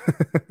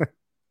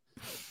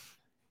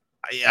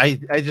 I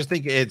just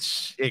think I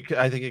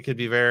think it could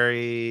be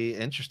very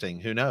interesting.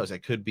 Who knows?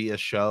 It could be a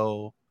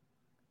show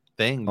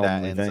thing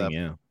that ends up.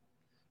 Yeah.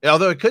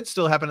 Although it could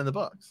still happen in the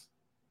books.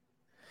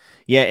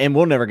 Yeah, and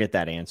we'll never get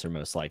that answer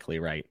most likely,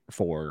 right?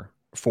 For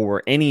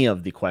any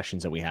of the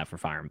questions that we have for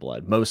Fire and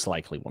Blood, most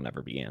likely will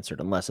never be answered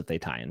unless if they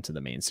tie into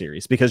the main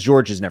series, because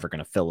George is never going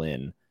to fill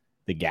in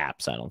the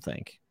gaps, I don't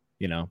think,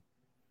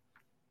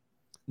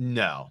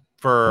 No,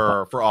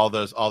 for all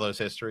those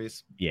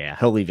histories. Yeah,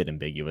 he'll leave it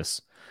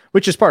ambiguous,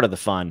 which is part of the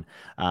fun.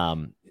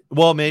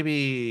 Well,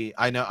 maybe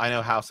I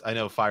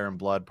know Fire and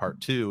Blood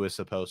Part 2 is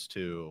supposed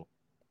to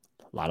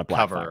a lot of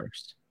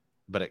Blackfires,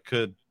 but it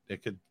could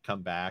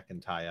come back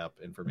and tie up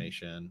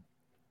information.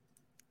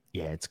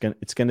 Yeah, it's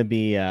gonna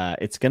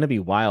be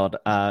wild.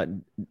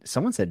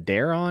 Someone said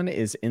Daron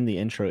is in the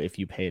intro if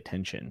you pay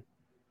attention.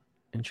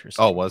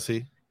 Interesting. Oh, was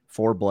he?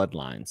 4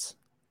 bloodlines.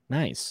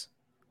 Nice.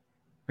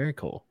 Very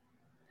cool.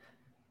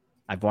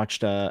 I've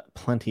watched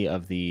plenty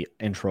of the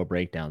intro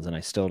breakdowns, and I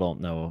still don't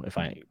know if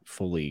I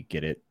fully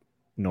get it,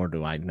 nor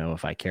do I know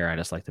if I care. I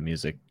just like the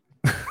music.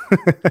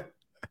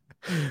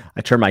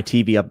 I turn my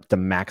TV up to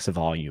max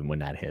volume when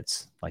that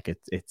hits. Like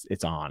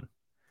it's on.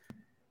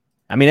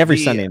 I mean, every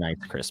Sunday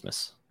night's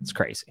Christmas. It's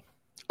crazy.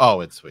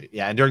 Oh, it's sweet.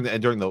 Yeah, and during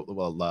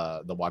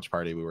the watch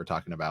party, we were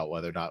talking about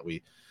whether or not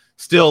we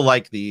still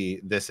like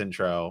this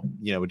intro.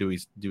 Do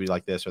we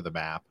like this or the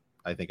map?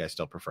 I think I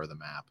still prefer the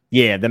map.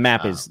 Yeah, the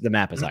map is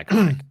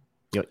iconic.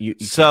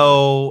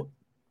 So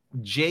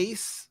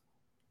Jace,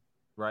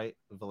 right?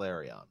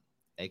 Valerion,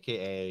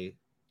 aka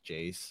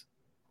Jace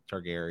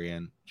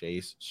Targaryen,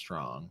 Jace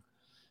Strong,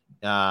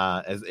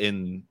 as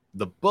in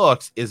the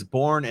books, is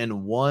born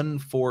in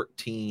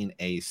 114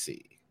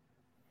 AC.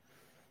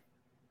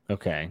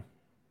 Okay.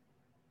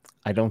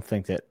 I don't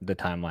think that the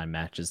timeline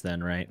matches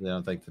then, right? I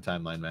don't think the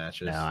timeline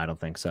matches. No, I don't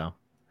think so.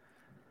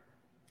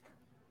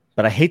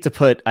 But I hate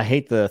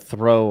to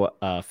throw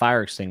a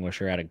fire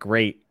extinguisher at a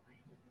great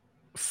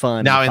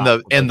fun. Now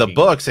in the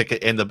books, it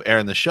could, in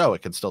the show,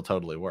 it could still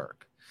totally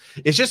work.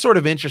 It's just sort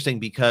of interesting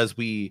because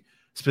we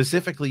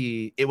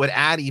specifically, it would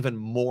add even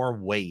more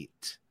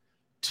weight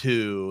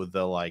to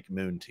the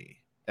Moon Tea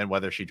and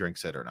whether she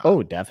drinks it or not.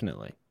 Oh,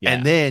 definitely. Yeah.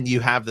 And then you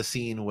have the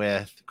scene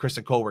with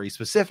Kristen Cole where he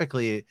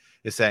specifically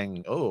is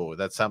saying, "Oh,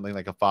 that's something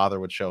like a father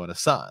would show in a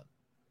son."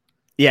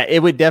 Yeah,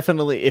 it would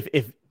definitely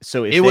it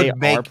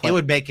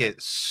would make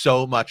it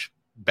so much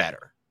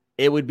better.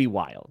 It would be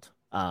wild.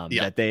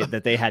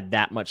 That they had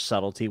that much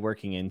subtlety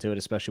working into it,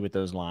 especially with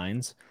those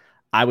lines.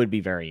 I would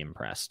be very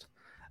impressed.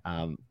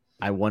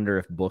 I wonder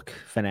if book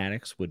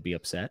fanatics would be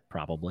upset,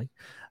 probably.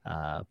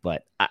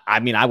 But I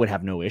mean, I would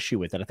have no issue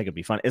with it. I think it'd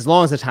be fun as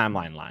long as the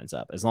timeline lines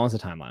up.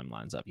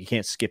 You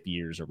can't skip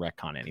years or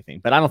retcon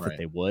anything, but I don't think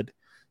they would.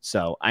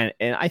 So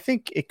I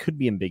think it could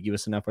be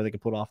ambiguous enough where they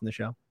could pull it off in the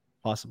show,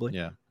 possibly.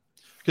 Yeah,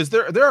 because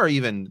there are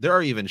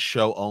even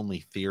show only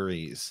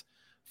theories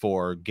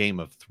for Game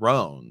of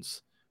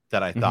Thrones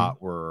that I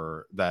thought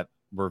were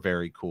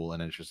very cool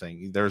and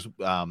interesting. There's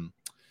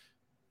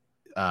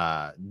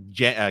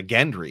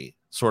Gendry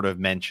sort of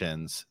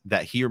mentions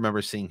that he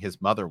remembers seeing his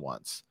mother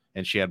once,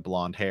 and she had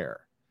blonde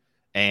hair,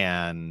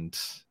 and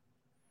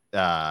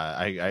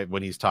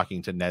when he's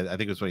talking to Ned, I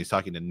think it was when he's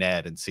talking to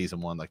Ned in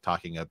season 1, like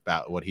talking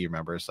about what he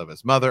remembers of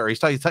his mother,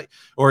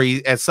 or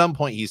he at some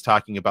point he's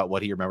talking about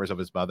what he remembers of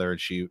his mother,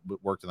 and she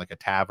worked in like a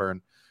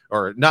tavern,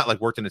 or not like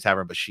worked in a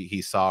tavern, but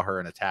he saw her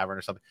in a tavern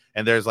or something.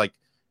 And there's like,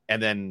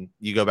 and then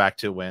you go back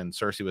to when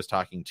Cersei was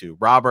talking to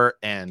Robert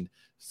and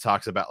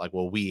talks about like,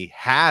 well, we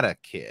had a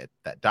kid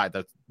that died.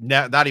 That's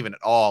not even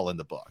at all in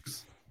the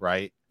books.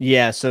 Right.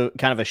 Yeah. So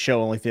kind of a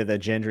show only theory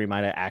that Gendry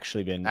might have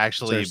actually been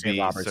Cersei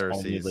Robert's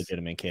only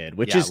legitimate kid,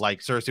 which is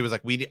like Cersei was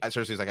like,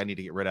 Cersei was like, I need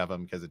to get rid of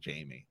him because of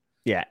Jaime.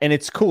 Yeah. And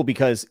it's cool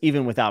because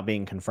even without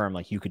being confirmed,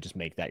 like you could just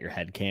make that your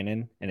head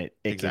canon and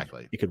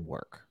it could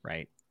work.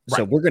 Right.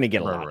 So we're going to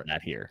get a lot of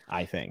that here,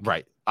 I think.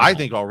 Right. I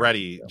think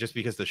already just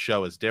because the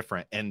show is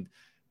different. And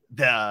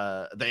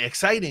the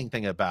exciting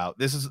thing about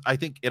this is, I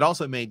think it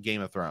also made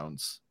Game of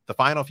Thrones, the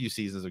final few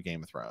seasons of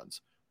Game of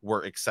Thrones,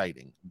 were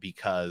exciting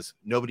because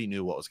nobody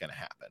knew what was going to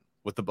happen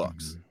with the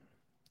books,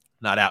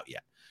 not out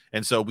yet.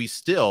 And so we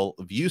still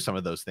view some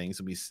of those things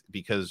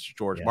because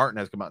George Martin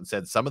has come out and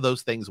said some of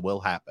those things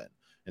will happen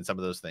and some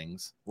of those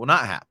things will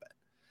not happen.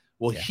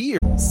 Well, here.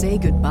 Say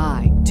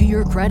goodbye to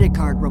your credit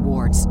card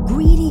rewards.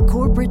 Greedy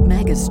corporate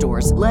mega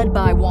stores, led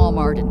by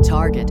Walmart and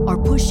Target, are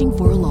pushing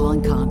for a law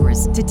in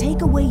Congress to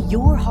take away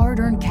your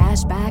hard-earned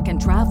cash back and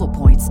travel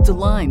points to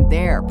line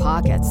their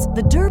pockets.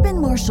 The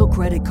Durbin-Marshall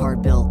credit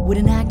card bill would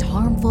enact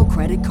harmful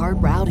credit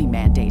card routing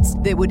mandates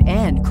that would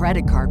end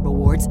credit card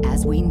rewards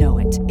as we know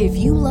it. If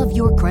you love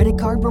your credit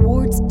card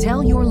rewards,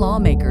 tell your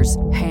lawmakers,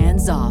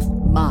 hands off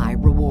my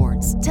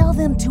rewards. Tell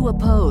them to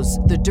oppose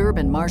the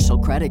Durbin-Marshall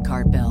credit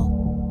card bill.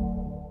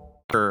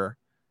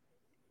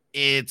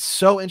 It's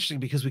so interesting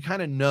because we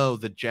kind of know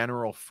the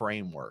general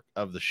framework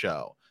of the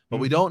show,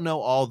 but we don't know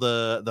all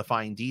the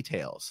fine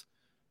details.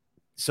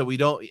 So we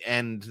don't,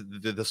 and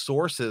the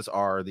sources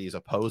are these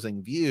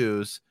opposing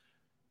views.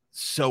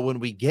 So when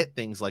we get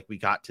things like we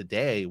got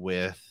today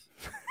with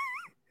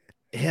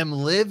him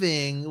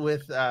living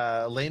with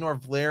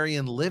Laenor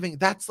Velaryon living,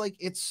 that's like,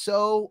 it's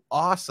so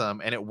awesome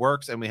and it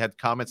works. And we had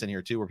comments in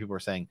here too where people were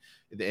saying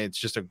it's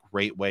just a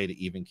great way to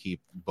even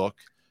keep book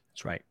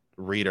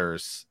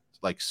readers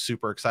like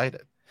super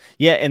excited.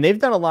 Yeah, and they've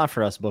done a lot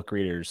for us book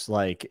readers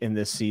like in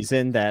this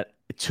season, that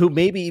to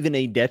maybe even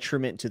a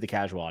detriment to the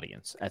casual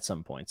audience at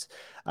some points.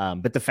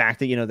 But the fact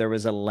that, there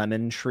was a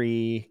lemon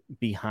tree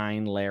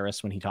behind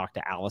Larys when he talked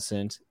to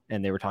Alicent,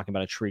 and they were talking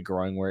about a tree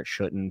growing where it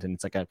shouldn't, and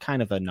it's like a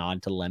kind of a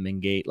nod to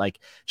Lemongate, like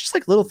just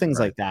like little things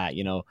like that,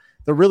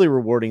 they're really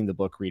rewarding the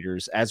book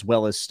readers as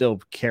well as still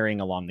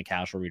carrying along the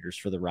casual readers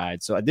for the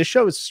ride. So this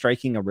show is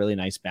striking a really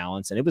nice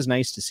balance, and it was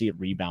nice to see it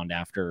rebound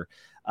after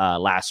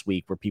last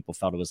week where people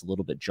felt it was a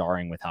little bit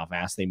jarring with how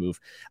fast they move.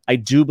 I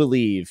do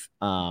believe,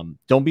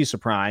 don't be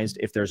surprised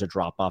if there's a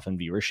drop off in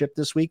viewership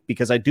this week,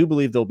 because I do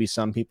believe there'll be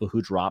some people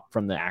who drop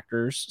from the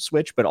actors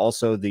switch, but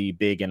also the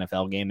big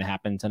NFL game that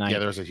happened tonight. Yeah,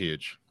 there's a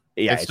huge,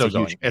 it's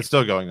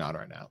still going on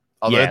right now.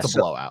 Although it's a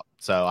blowout.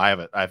 So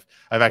I've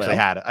actually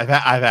had it. I've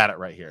had it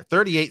right here.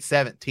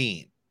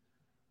 38-17.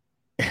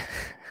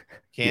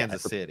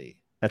 Kansas City.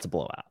 That's a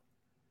blowout.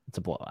 It's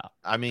a blowout.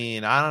 I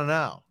mean, I don't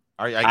know.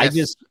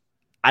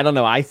 I don't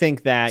know. I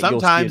think that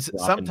sometimes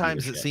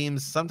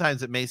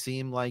it may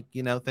seem like,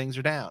 things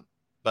are down,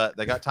 but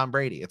they got Tom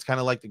Brady. It's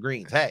kind of like the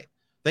Greens. Hey,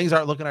 things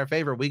aren't looking in our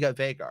favor. We got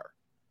Vagar.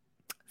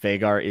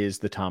 Vagar is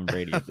the Tom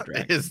Brady of the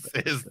Dragons.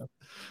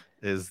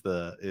 is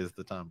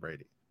the Tom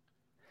Brady.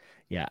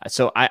 Yeah.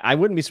 So I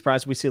wouldn't be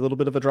surprised if we see a little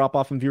bit of a drop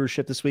off in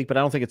viewership this week, but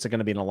I don't think it's going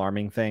to be an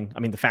alarming thing. I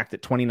mean, the fact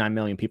that 29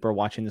 million people are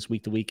watching this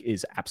week to week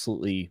is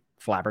absolutely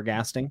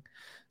flabbergasting.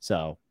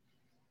 So.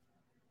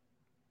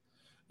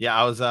 Yeah,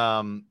 I was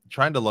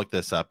trying to look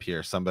this up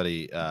here.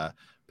 Somebody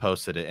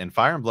posted it. In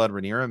Fire and Blood,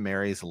 Rhaenyra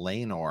marries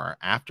Laenor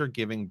after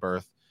giving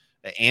birth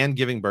to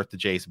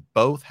Jace.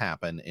 Both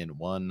happen in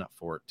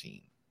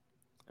 114.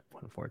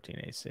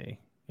 114 AC.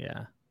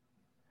 Yeah.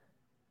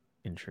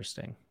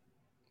 Interesting.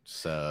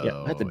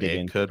 So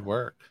it could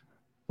work.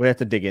 We have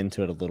to dig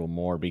into it a little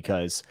more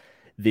because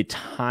the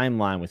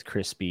timeline with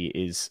Crispy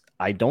is,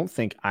 I don't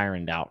think,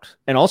 ironed out.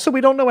 And also,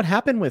 we don't know what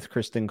happened with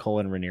Criston Cole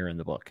and Rhaenyra in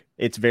the book.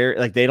 It's very,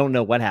 like, they don't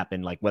know what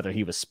happened, like whether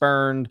he was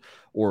spurned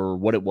or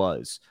what it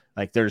was.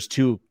 Like, there's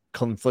two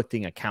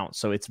conflicting accounts.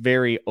 So it's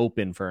very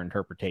open for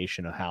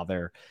interpretation of how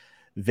their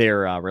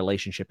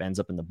relationship ends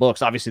up in the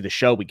books. Obviously, the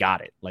show, we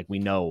got it. Like, we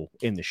know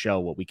in the show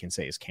what we can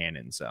say is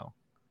canon. So.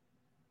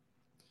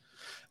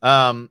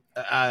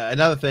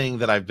 Another thing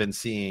that I've been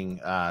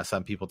seeing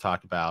some people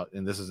talk about,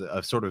 and this is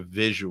a sort of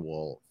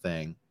visual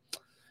thing,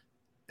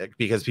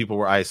 because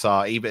I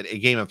saw even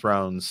Game of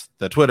Thrones,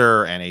 the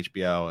Twitter and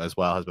HBO as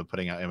well has been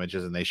putting out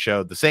images, and they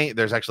showed the same.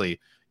 There's actually,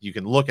 you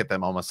can look at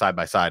them almost side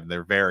by side, and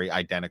they're very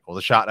identical.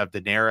 The shot of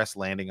Daenerys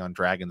landing on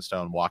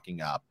Dragonstone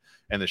walking up,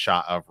 and the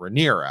shot of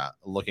Rhaenyra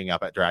looking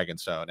up at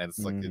Dragonstone, and it's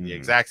like the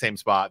exact same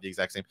spot, the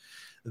exact same.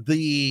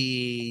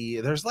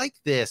 There's like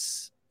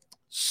this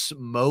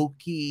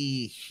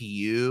smoky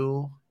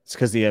hue. It's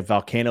because the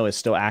volcano is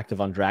still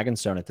active on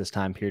Dragonstone at this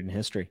time period in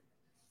history.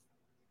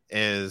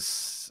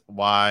 Is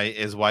why,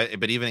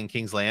 but even in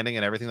King's Landing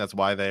and everything, that's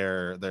why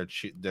they're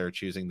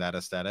choosing that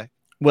aesthetic.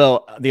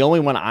 Well, the only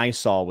one I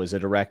saw was a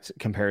direct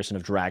comparison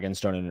of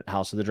Dragonstone and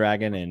House of the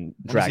Dragon and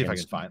Let me see if I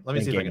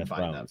can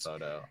find that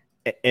photo.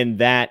 In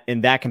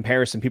that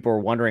comparison, people were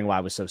wondering why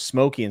it was so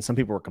smoky, and some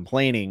people were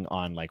complaining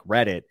on like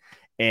Reddit,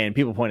 and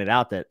people pointed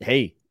out that,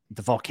 hey,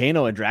 the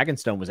volcano in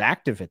Dragonstone was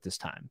active at this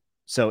time,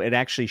 so it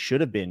actually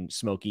should have been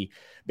smoky.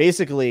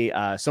 Basically,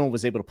 someone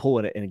was able to pull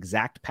an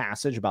exact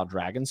passage about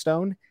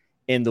Dragonstone,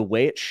 and the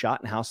way it's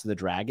shot in House of the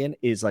Dragon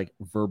is like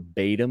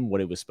verbatim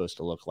what it was supposed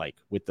to look like,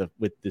 with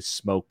the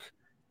smoke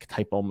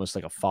type, almost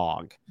like a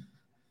fog.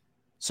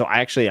 So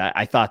I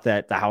thought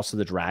that the House of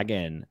the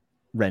Dragon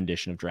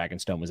rendition of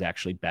Dragonstone was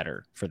actually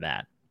better for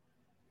that.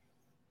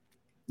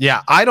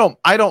 Yeah, I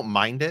don't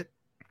mind it.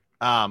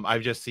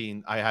 I've just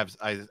seen, I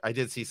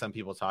did see some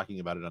people talking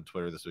about it on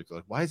Twitter this week,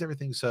 like, why is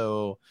everything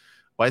so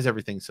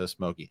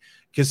smoky?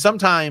 Because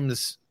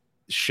sometimes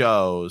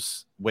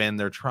shows, when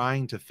they're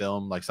trying to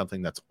film like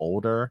something that's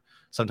older,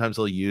 sometimes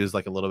they'll use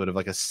like a little bit of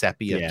like a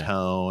sepia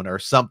tone or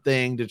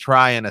something to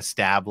try and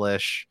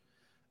establish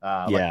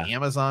like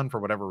Amazon, for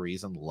whatever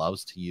reason,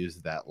 loves to use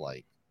that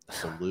like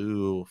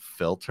blue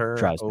filter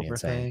over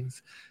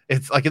things.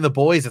 It's like in The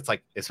Boys, it's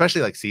like,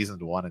 especially like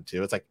seasons 1 and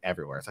 2, it's like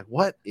everywhere. It's like,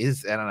 what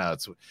is, I don't know,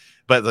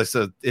 but like,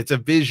 so it's a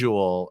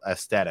visual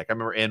aesthetic. I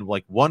remember in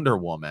like Wonder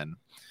Woman,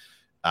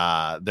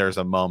 there's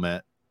a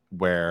moment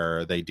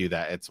where they do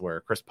that. It's where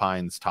Chris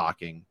Pine's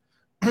talking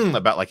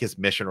about like his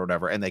mission or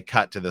whatever, and they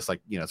cut to this like,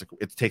 you know,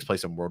 it takes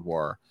place in World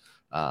War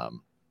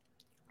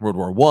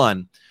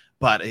One,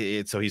 but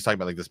so he's talking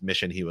about like this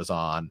mission he was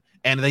on,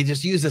 and they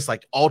just use this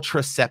like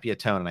ultra sepia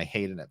tone, and I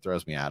hate it. And it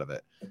throws me out of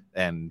it.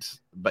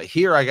 But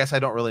here, I guess I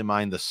don't really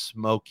mind the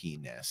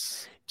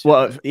smokiness.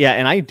 Well, yeah,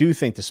 and I do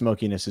think the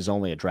smokiness is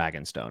only at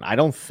Dragonstone. I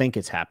don't think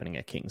it's happening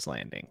at King's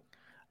Landing.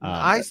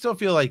 I still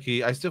feel like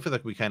we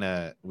kind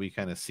of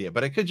see it,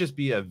 but it could just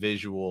be a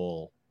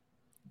visual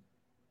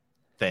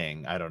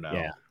thing. I don't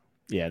know.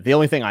 Yeah. The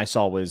only thing I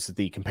saw was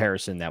the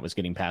comparison that was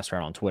getting passed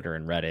around on Twitter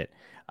and Reddit,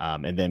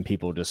 and then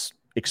people just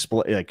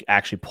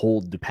actually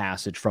pulled the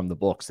passage from the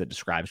books that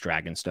describes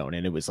Dragonstone,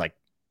 and it was like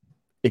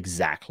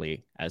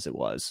exactly as it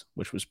was,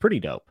 which was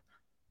pretty dope.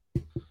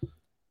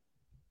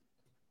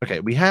 Okay,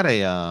 we had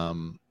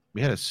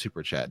a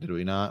super chat, did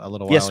we not? A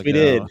little while ago. Yes, we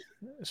did.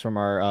 It's from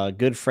our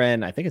good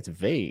friend. I think it's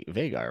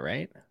Vagar,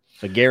 right?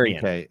 Vagarian.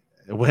 Okay.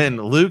 When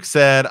Luke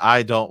said,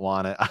 "I don't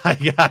want it," I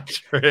got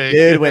triggered.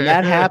 Dude, when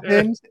that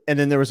happened, and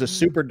then there was a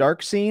super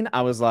dark scene,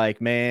 I was like,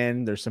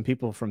 man, there's some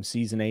people from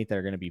season 8 that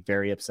are going to be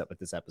very upset with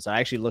this episode. I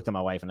actually looked at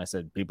my wife and I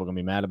said, people are going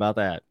to be mad about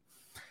that.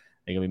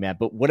 They're going to be mad.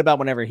 But what about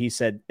whenever he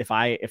said, if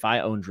I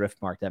own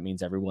Driftmark, that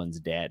means everyone's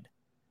dead?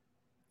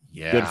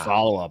 Yeah. Good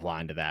follow-up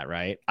line to that,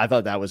 right? I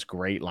thought that was a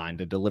great line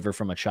to deliver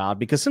from a child,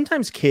 because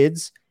sometimes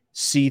kids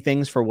see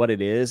things for what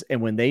it is,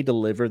 and when they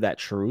deliver that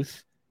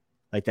truth,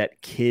 like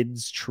that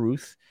kid's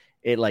truth,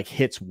 it like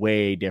hits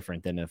way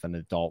different than if an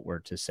adult were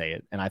to say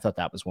it. And I thought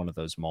that was one of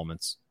those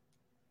moments.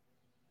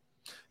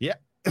 Yeah.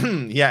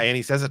 Yeah. And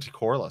he says it to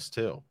Corlys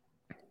too.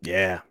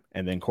 Yeah.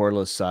 And then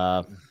Corlys,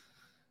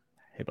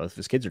 hey, both of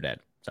his kids are dead.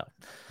 So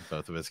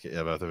both of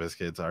his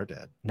kids are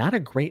dead. Not a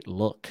great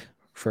look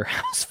for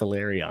House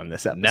Valyrian on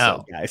this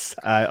episode, guys.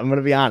 I'm going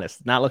to be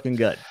honest. Not looking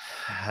good.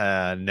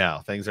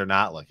 No, things are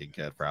not looking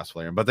good for House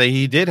Valyrian, but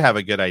he did have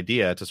a good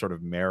idea to sort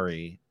of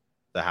marry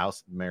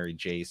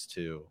Jace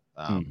to,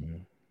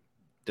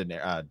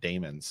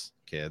 Daemon's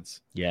kids.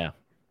 Yeah.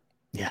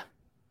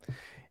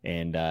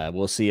 And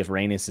we'll see if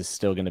Rhaenys is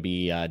still going to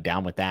be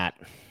down with that.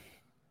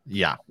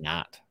 Yeah.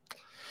 Not.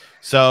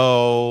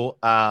 So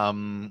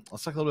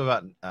let's talk a little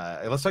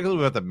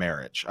bit about the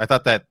marriage. I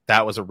thought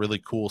that was a really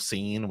cool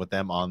scene with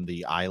them on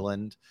the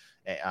island,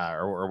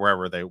 or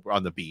wherever they were,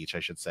 on the beach, I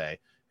should say.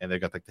 And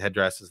they've got like the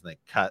headdresses, and they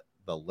cut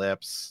the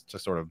lips to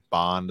sort of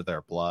bond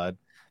their blood.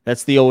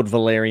 That's the old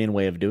Valyrian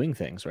way of doing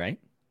things, right?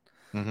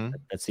 Mm-hmm.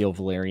 That's the old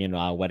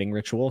Valyrian wedding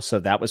ritual. So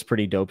that was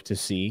pretty dope to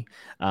see.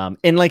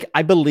 And like,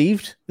 I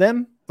believed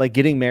them, like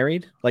getting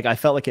married. Like, I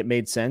felt like it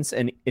made sense.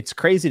 And it's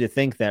crazy to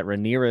think that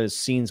Rhaenyra's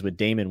scenes with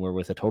Daemon were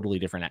with a totally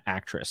different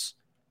actress,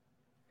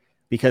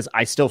 because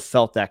I still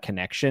felt that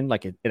connection.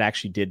 Like it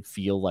actually did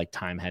feel like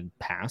time had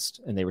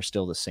passed and they were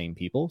still the same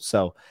people.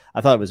 So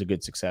I thought it was a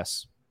good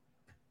success.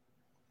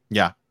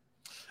 Yeah.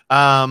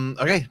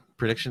 Okay.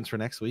 Predictions for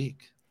next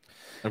week.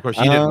 Of course,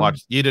 you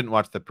didn't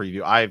watch the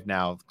preview. I've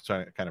now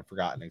kind of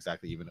forgotten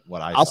exactly even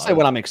what I'll say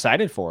what I'm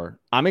excited for.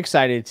 I'm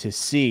excited to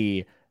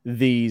see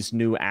these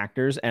new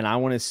actors, and I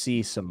want to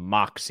see some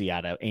moxie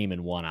out of Eamon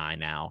One Eye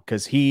now,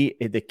 because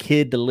the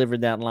kid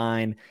delivered that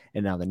line,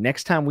 and now the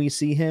next time we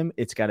see him,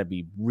 it's got to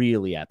be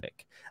really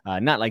epic.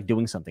 Not like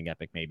doing something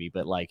epic, maybe,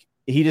 but like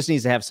he just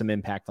needs to have some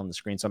impact on the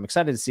screen. So I'm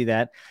excited to see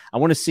that. I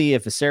want to see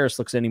if Viserys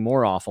looks any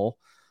more awful.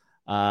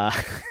 Yeah,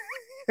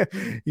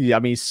 I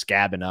mean, he's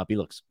scabbing up. He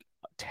looks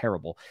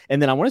terrible.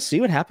 And then I want to see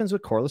what happens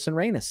with Corlys and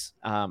Rhaenys.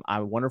 I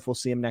wonder if we'll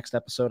see him next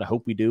episode. I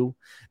hope we do,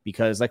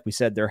 because like we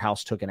said, their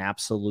house took an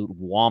absolute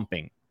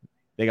whomping.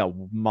 They got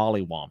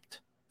mollywomped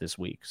this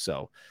week.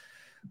 So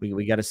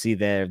we got to see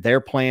their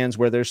plans,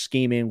 where they're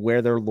scheming,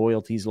 where their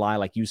loyalties lie.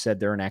 Like you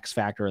said, they're an X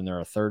factor and they're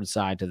a third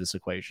side to this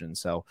equation.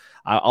 So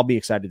I'll be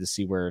excited to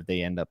see where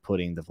they end up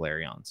putting the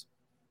Valerians.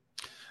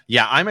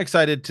 Yeah, I'm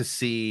excited to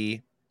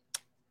see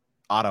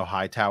Otto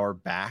Hightower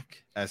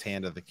back as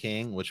Hand of the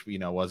King, which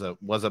was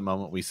a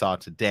moment we saw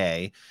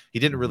today. He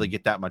didn't really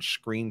get that much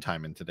screen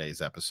time in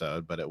today's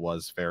episode, but it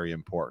was very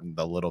important,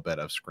 the little bit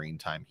of screen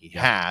time he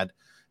had.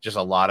 Just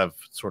a lot of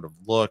sort of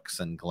looks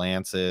and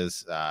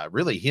glances.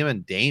 Really, him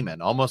and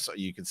Daemon, almost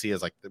you can see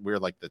as like we're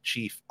like the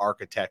chief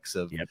architects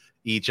of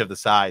each of the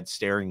sides,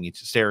 staring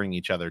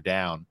each other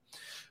down.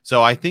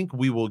 So I think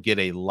we will get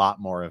a lot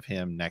more of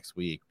him next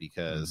week,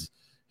 because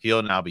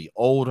he'll now be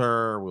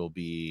older. We'll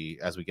be,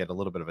 as we get a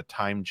little bit of a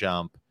time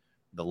jump,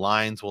 the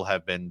lines will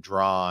have been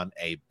drawn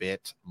a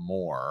bit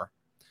more,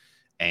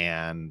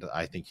 and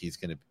I think he's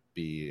going to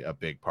be a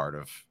big part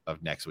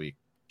of next week,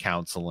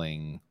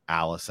 counseling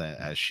Alicent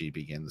as she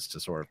begins to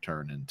sort of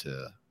turn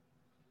into,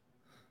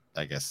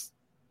 I guess,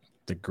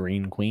 the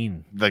Green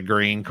Queen. The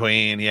Green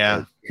Queen,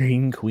 yeah. The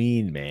Green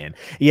Queen, man.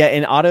 Yeah,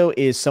 and Otto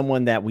is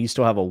someone that we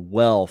still have a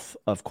wealth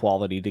of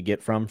quality to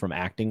get from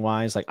acting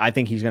wise. Like, I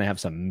think he's going to have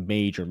some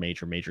major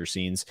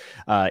scenes.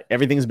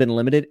 Everything's been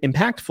limited,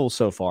 impactful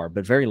so far,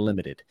 but very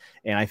limited.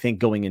 And I think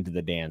going into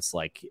the dance,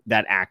 like,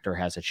 that actor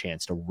has a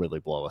chance to really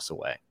blow us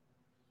away.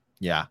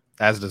 Yeah,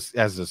 as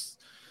does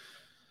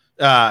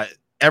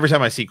every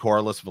time I see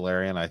Corlys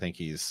Velaryon, I think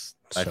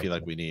I feel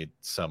like we need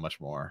so much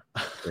more.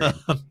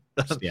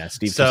 Yeah,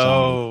 Steve.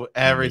 So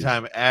every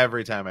time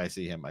I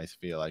see him, I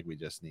feel like we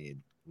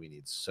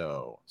need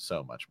so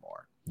much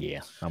more.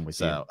 Yeah, I'm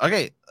with you.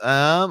 Okay.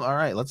 All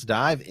right, let's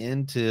dive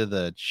into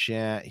the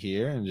chat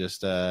here and just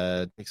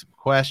take some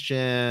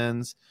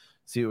questions,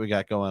 see what we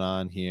got going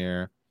on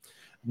here.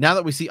 Now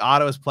that we see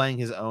Otto is playing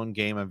his own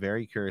game, I'm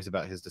very curious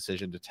about his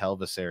decision to tell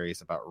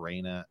Viserys about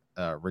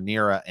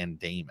Rhaenyra and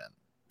Daemon.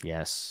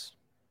 Yes.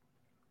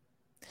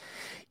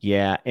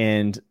 Yeah,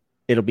 and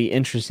it'll be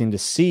interesting to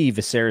see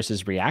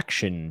Viserys'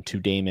 reaction to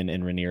Daemon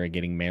and Rhaenyra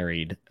getting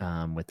married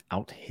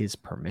without his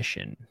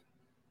permission.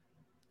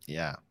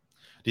 Yeah.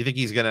 Do you think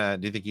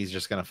he's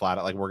just gonna flat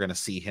out, like, we're gonna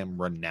see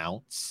him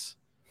renounce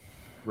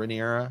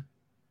Rhaenyra?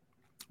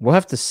 We'll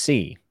have to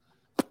see.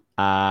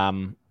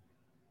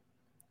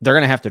 They're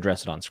gonna have to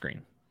address it on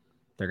screen.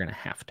 They're gonna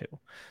have to.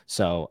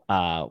 So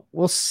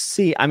we'll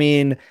see. I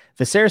mean,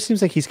 Viserys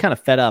seems like he's kind of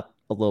fed up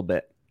a little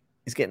bit.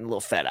 He's getting a little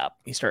fed up.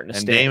 He's starting to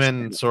and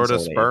Daemon sort of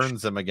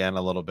spurns him again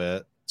a little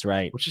bit. That's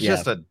right. Which is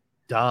just a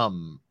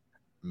dumb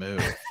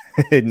move.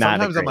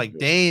 Sometimes I'm like,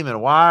 Daemon,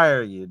 why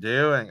are you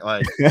doing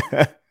like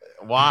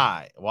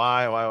why?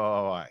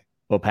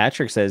 Well,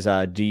 Patrick says,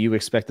 do you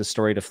expect the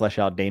story to flesh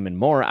out Daemon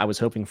more? I was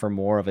hoping for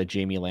more of a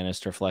Jaime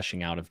Lannister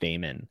fleshing out of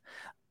Daemon.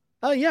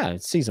 Oh yeah,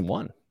 it's season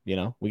 1.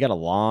 We got a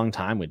long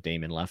time with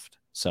Daemon left.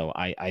 So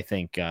I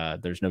think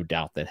there's no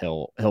doubt that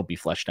he'll be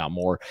fleshed out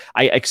more.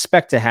 I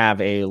expect to have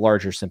a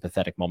larger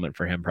sympathetic moment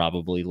for him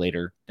probably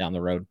later down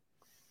the road.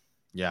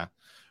 Yeah.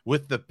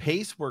 With the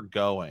pace we're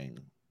going,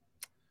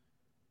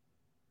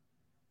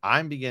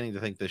 I'm beginning to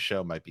think this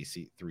show might be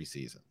 3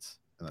 seasons.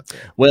 And that's it.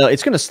 Well,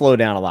 it's going to slow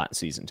down a lot in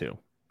season 2.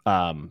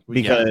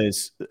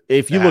 Because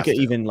if you look at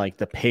even like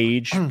the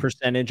page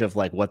percentage of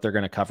like what they're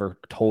going to cover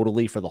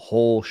totally for the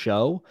whole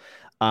show,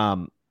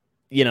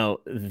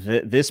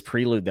 this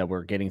prelude that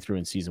we're getting through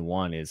in season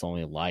 1 is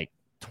only like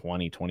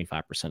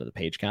 20-25% of the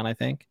page count, I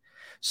think.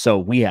 So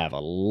we have a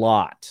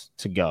lot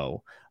to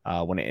go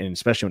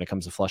especially when it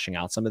comes to fleshing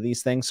out some of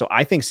these things. So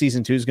I think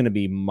season 2 is going to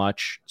be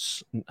much,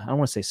 I don't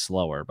want to say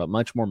slower, but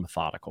much more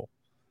methodical.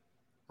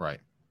 Right.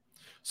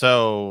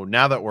 So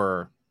now that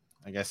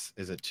I guess,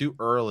 is it too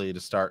early to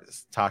start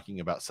talking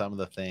about some of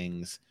the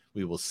things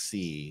we will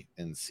see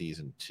in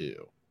season 2?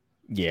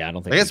 Yeah, I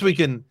don't think. I guess we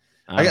can.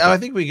 I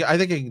think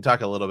I can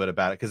talk a little bit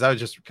about it, because I was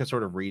just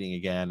sort of reading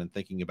again and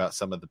thinking about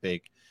some of the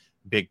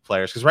big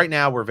players. Because right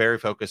now we're very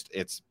focused.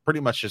 It's pretty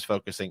much just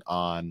focusing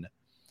on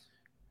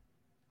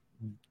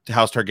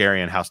House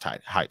Targaryen, House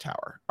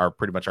Hightower are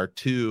pretty much our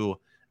 2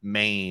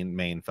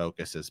 main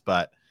focuses.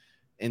 But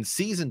in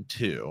season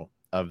 2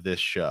 of this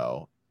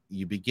show,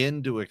 you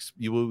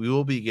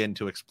will begin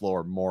to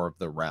explore more of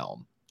the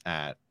realm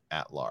at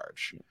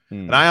large.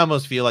 And I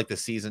almost feel like the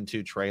season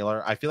 2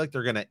 trailer, I feel like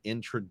they're going to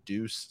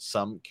introduce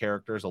some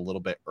characters a little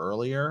bit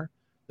earlier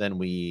than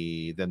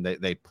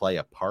they play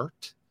a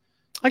part.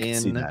 I can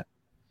see that.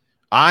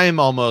 I'm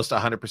almost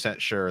 100%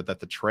 sure that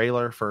the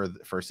trailer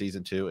for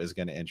season 2 is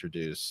going to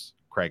introduce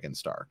Cregan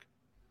Stark.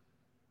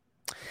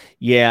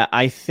 Yeah,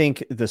 I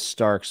think the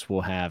Starks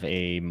will have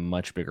a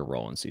much bigger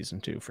role in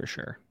season 2 for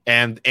sure.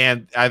 And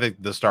I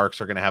think the Starks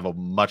are going to have a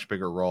much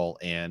bigger role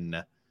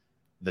in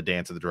the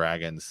Dance of the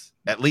Dragons,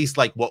 at least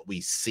like what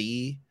we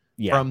see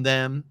from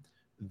them,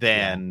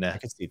 than I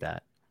can see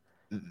that.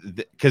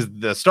 Because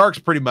the Starks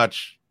pretty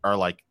much are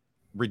like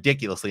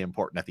ridiculously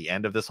important at the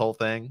end of this whole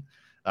thing.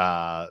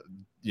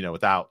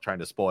 Without trying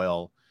to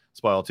spoil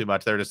too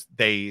much,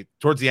 they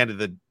towards the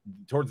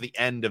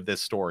end of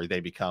this story, they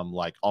become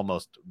like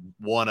almost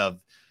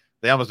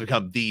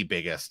become the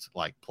biggest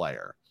like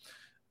player.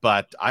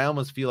 But I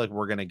almost feel like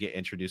we're going to get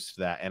introduced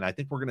to that, and I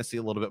think we're going to see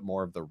a little bit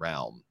more of the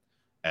realm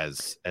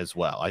as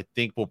well. I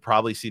think we'll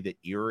probably see the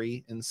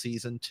Eyrie in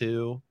season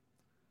 2.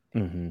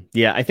 Mm-hmm.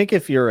 Yeah, I think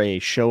if you're a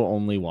show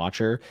only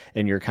watcher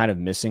and you're kind of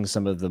missing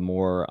some of the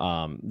more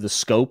the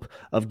scope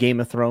of Game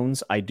of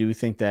Thrones, I do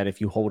think that if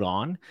you hold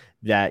on,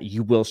 that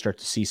you will start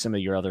to see some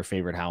of your other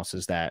favorite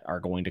houses that are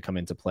going to come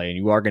into play, and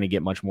you are going to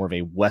get much more of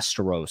a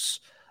Westeros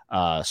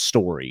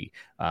story,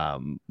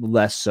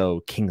 less so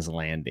King's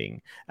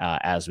Landing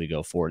as we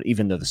go forward,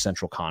 even though the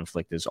central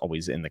conflict is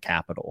always in the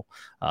capital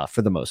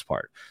for the most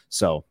part.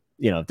 So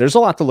there's a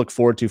lot to look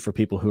forward to for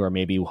people who are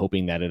maybe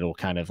hoping that it'll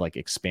kind of like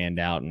expand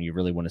out and you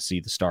really want to see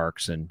the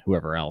Starks and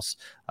whoever else.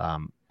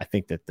 I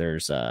think that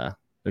there's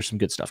some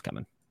good stuff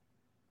coming.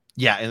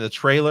 Yeah. In the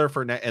trailer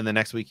in the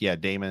next week,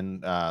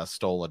 Daemon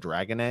stole a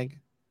dragon egg.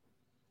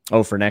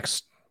 Oh, for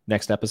next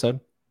episode,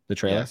 the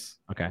trailer. Yes.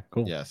 Okay,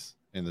 cool. Yes.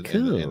 In the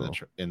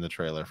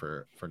trailer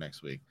for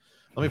next week.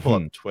 Let me pull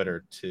up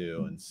Twitter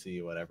too and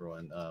see what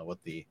everyone,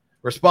 what the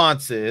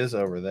response is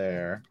over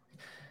there.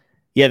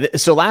 Yeah,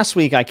 so last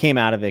week I came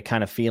out of it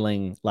kind of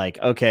feeling like,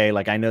 okay,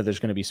 like I know there's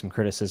going to be some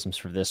criticisms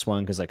for this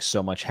one because like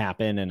so much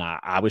happened, and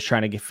I was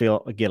trying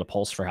to get a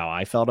pulse for how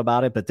I felt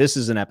about it. But this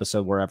is an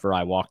episode wherever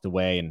I walked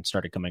away and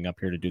started coming up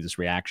here to do this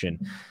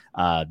reaction,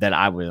 that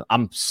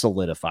I'm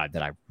solidified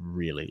that I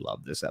really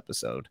love this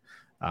episode.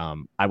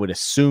 I would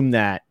assume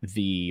that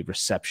the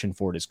reception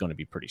for it is going to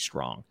be pretty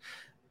strong.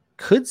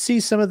 Could see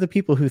some of the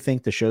people who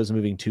think the show's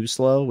moving too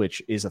slow,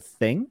 which is a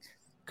thing,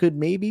 could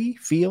maybe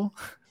feel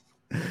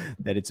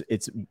that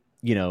it's a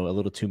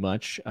little too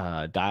much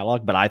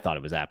dialogue, but I thought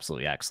it was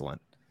absolutely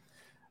excellent.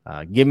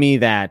 Give me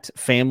that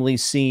family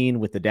scene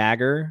with the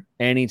dagger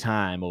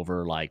anytime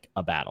over like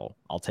a battle.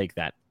 I'll take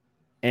that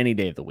any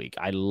day of the week.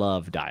 I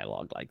love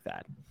dialogue like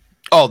that.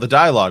 Oh, the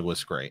dialogue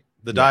was great.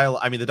 The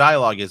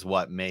dialogue is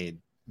what made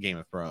Game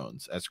of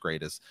Thrones as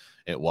great as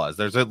it was.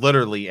 There's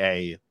literally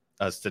a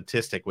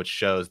statistic which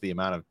shows the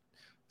amount of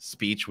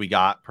speech we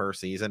got per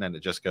season, and it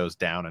just goes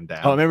down and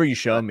down. Oh, I remember you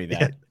showing me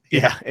that.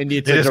 Yeah. And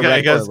it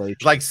goes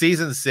like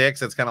season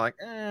 6. It's kind of like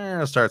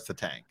it starts to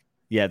tank.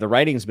 Yeah, the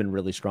writing's been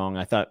really strong.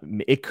 I thought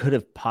it could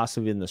have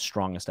possibly been the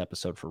strongest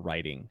episode for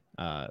writing,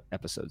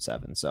 episode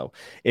 7. So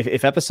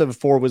if episode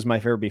 4 was my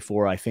favorite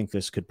before, I think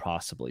this could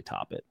possibly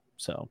top it.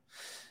 So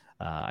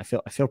I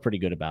feel pretty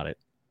good about it.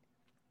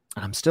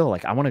 I'm still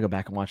like, I want to go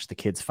back and watch the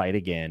kids fight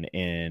again.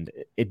 And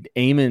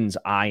Aemon's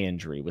eye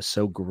injury was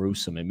so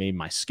gruesome, it made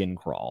my skin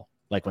crawl.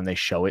 Like when they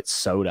show it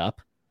sewed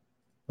up,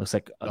 looks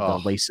like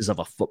the laces of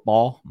a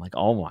football. I'm like,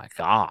 oh my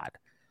God.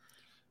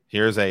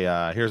 Here's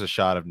a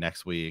shot of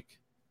next week.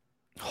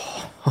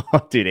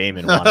 Dude,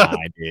 Aemon one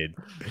eye, dude.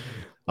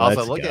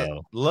 Also,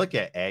 look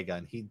at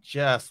Aegon. He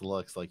just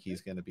looks like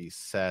he's going to be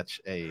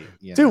such a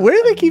dude. Where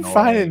do they keep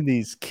finding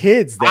these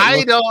kids?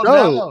 I don't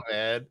know,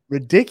 man.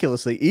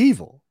 Ridiculously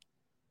evil.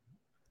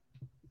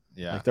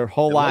 Yeah, like their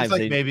whole lives.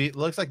 Looks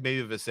like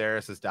maybe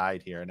Viserys has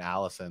died here, and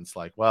Alicent's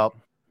like, well,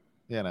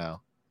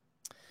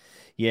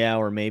 Yeah,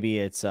 or maybe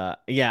it's I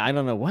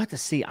don't know. We'll have to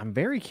see. I'm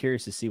very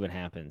curious to see what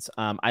happens.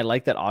 I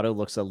like that Otto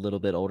looks a little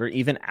bit older.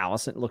 Even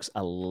Alicent looks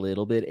a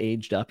little bit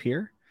aged up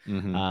here.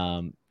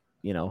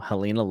 Mm-hmm.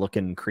 Helena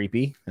looking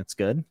creepy. That's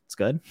good. It's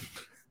good.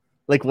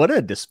 Like what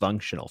a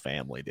dysfunctional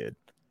family, dude.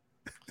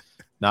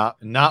 Not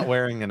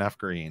wearing enough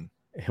green.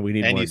 We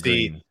need more green.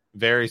 See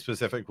very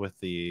specific with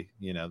the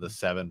the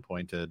 7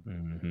 pointed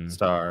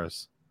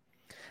stars.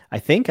 I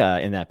think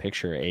in that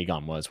picture,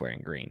 Aegon was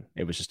wearing green.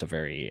 It was just a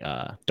very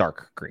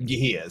dark green.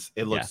 He is.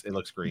 It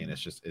looks green.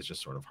 It's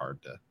just sort of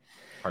hard to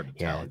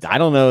tell. I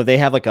don't know. They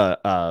have like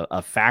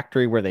a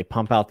factory where they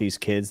pump out these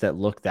kids that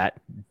look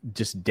that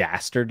just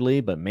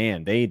dastardly, but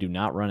man, they do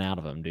not run out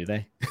of them, do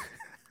they?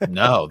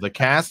 No, the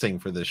casting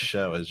for this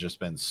show has just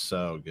been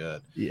so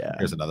good. Yeah.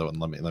 Here's another one.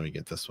 Let me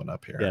get this one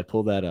up here. Yeah,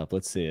 pull that up.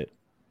 Let's see it.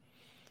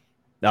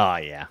 Oh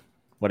yeah,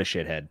 what a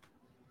shithead.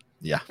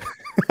 Yeah.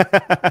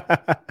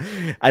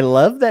 I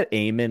love that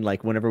Aemon,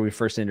 like whenever we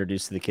first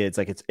introduced to the kids,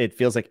 like it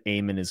feels like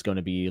Aemon is going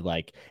to be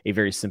like a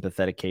very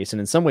sympathetic case. And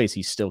in some ways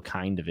he still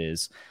kind of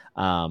is.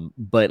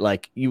 But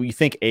like you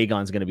think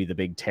Aegon's going to be the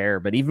big terror,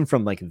 but even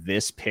from like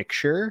this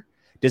picture,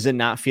 does it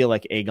not feel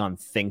like Aegon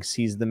thinks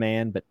he's the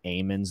man, but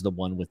Aemon's the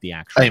one with the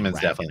actual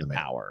Aemon's definitely the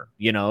power.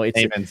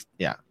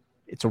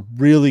 It's a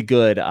really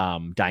good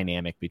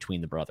dynamic between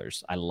the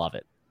brothers. I love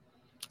it.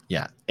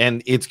 Yeah.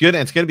 And it's good.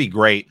 And it's going to be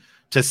great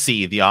to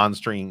see the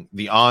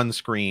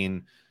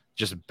on-screen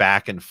just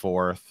back and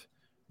forth,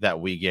 that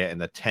we get and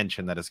the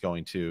tension that is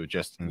going to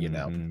just,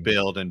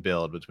 build and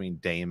build between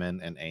Damon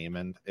and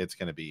Aemond. It's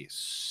going to be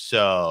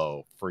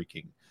so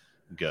freaking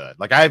good.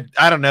 Like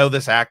I don't know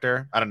this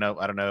actor. I don't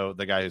know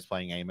the guy who's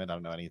playing Aemond. I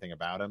don't know anything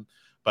about him,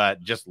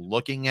 but just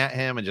looking at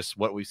him and just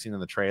what we've seen in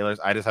the trailers,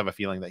 I just have a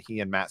feeling that he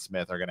and Matt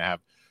Smith are going to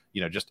have,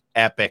 just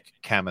epic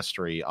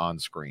chemistry on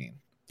screen.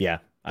 Yeah.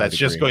 That's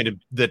just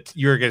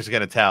you're just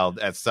going to tell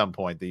at some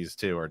point these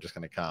two are just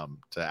going to come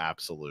to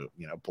absolute,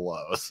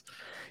 blows.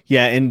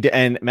 Yeah.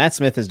 And Matt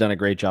Smith has done a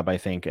great job. I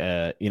think,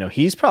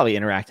 he's probably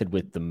interacted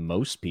with the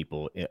most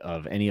people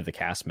of any of the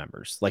cast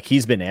members. Like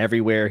he's been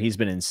everywhere. He's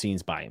been in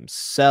scenes by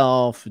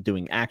himself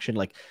doing action.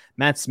 Like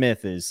Matt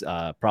Smith is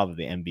probably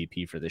the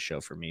MVP for this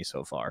show for me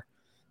so far.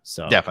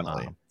 So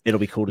definitely it'll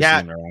be cool to see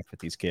him interact with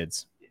these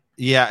kids.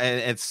 Yeah.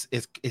 And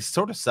it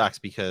sort of sucks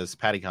because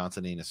Paddy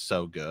Considine is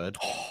so good.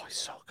 Oh, he's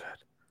so good.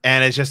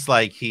 And it's just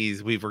like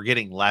we were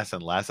getting less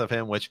and less of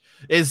him, which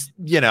is,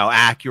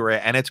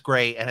 accurate and it's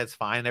great and it's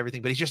fine and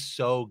everything, but he's just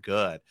so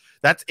good.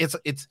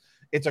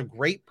 It's a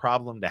great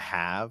problem to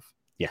have.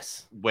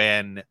 Yes.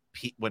 When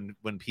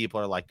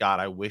people are like, God,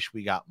 I wish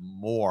we got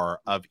more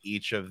of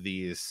each of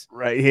these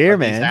right here,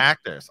 man. These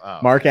actors.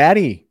 Oh, Mark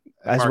Addy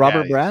as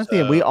Robert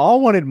Baratheon. We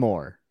all wanted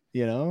more,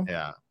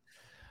 Yeah.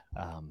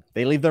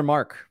 They leave their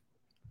mark.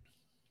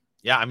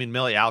 Yeah. I mean,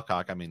 Millie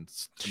Alcock,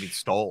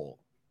 stole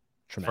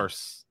Tremendous.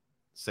 First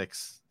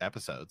 6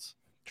 episodes.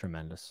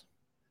 Tremendous.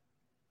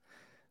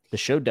 The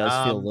show does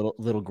feel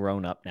a little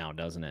grown up now,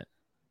 doesn't it?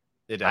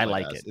 I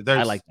like it.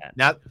 I like that.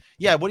 Now,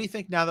 yeah. What do you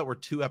think now that we're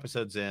 2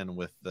 episodes in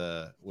with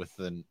the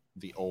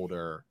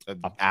older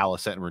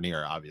Alicent and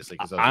Rhaenyra, obviously?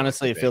 Because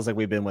honestly, it feels like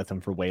we've been with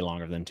them for way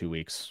longer than 2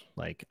 weeks.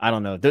 Like I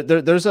don't know.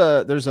 There's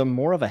a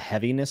more of a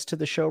heaviness to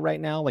the show right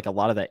now. Like a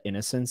lot of that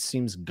innocence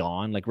seems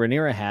gone. Like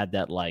Rhaenyra had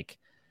that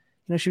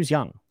she was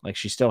young. Like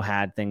she still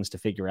had things to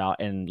figure out,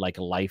 and like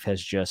life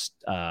has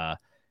just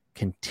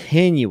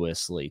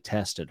continuously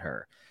tested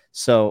her.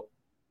 So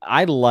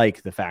I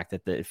like the fact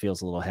that it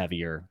feels a little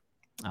heavier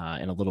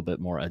and a little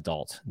bit more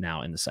adult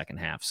now in the second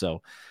half.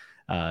 So,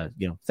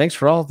 thanks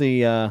for all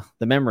the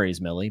memories,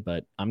 Millie,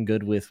 but I'm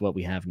good with what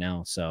we have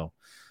now. So,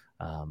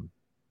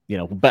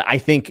 but I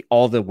think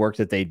all the work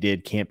that they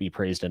did can't be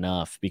praised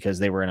enough because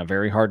they were in a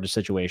very hard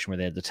situation where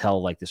they had to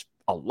tell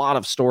a lot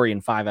of story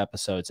in 5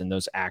 episodes, and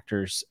those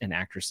actors and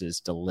actresses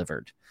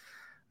delivered.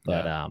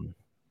 But,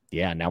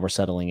 now we're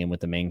settling in with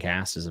the main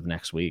cast as of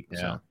next week. Yeah.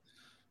 So.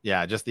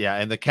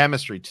 And the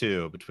chemistry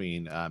too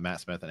between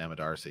Matt Smith and Emma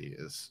Darcy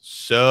is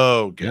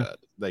so good. Yeah.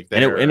 Like,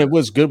 and it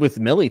was good with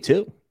Millie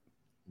too,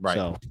 right?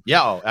 So.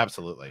 Yeah, oh,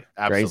 absolutely.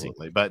 Crazy.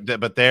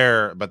 But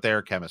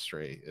their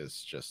chemistry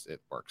is just,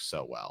 it works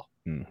so well.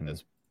 Mm-hmm.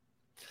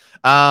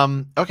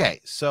 Okay,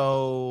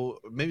 so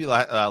maybe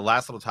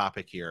last little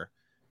topic here,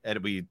 and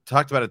we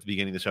talked about it at the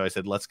beginning of the show. I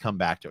said let's come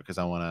back to it because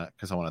I want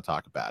to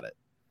talk about it.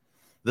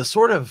 The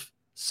sort of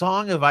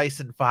Song of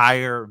Ice and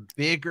Fire,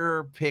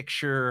 bigger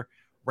picture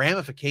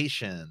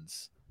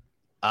ramifications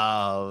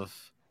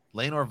of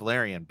Laenor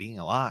Velaryon being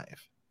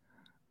alive.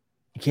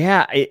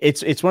 Yeah,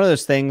 it's one of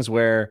those things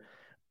where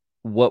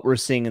what we're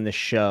seeing in the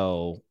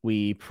show,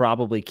 we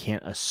probably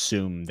can't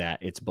assume that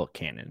it's book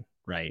canon,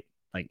 right?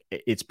 Like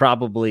it's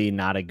probably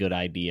not a good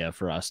idea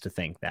for us to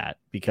think that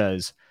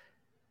because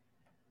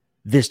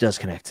this does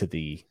connect to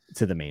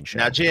the main show.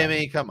 Now,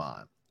 Jimmy, come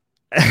on.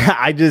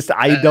 I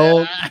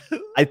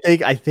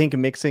think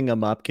mixing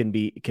them up can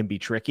be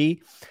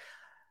tricky.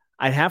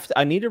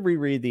 I need to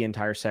reread the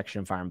entire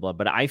section of Fire and Blood,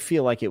 but I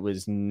feel like it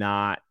was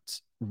not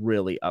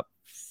really up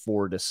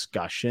for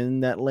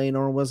discussion that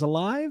Laenor was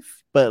alive,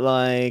 but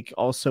like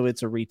also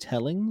it's a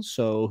retelling,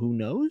 so who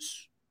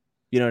knows?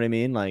 You know what I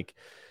mean? Like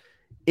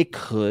it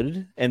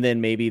could, and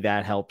then maybe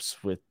that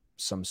helps with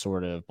some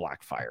sort of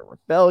Blackfire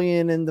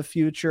rebellion in the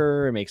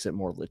future. It makes it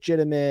more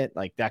legitimate.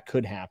 Like that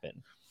could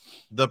happen.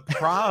 The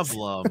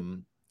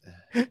problem,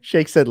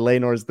 Shake said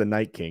Laenor's the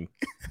Night King.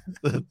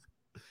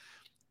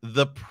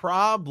 The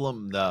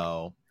problem,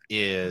 though,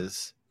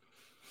 is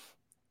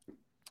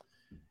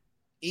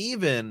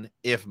even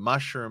if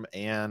Mushroom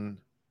and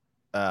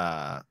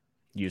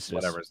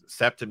Eustace,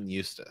 Septim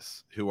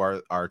Eustace, who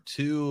are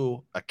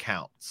 2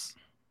 accounts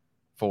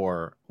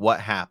for what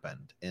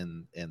happened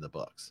in the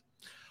books.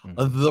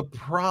 Mm-hmm. The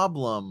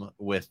problem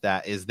with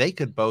that is they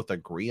could both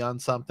agree on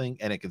something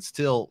and it could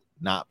still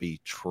not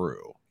be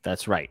true.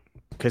 That's right.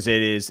 Because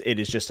it is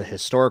just a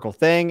historical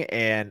thing,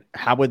 and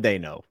how would they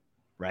know?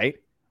 Right.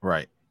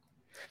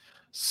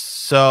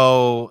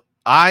 So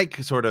I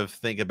sort of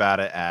think about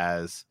it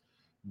as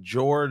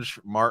George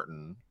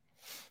Martin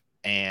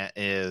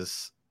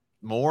is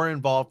more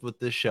involved with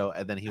this show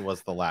than he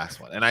was the last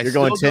one. And you're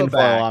going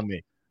tinfoil on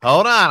me.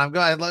 Hold on, I'm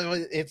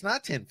going. It's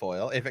not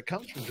tinfoil. If it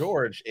comes from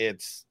George,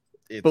 it's.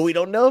 But we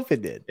don't know if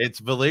it did. It's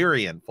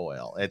Valyrian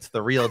foil. It's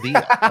the real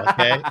deal.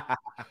 Okay,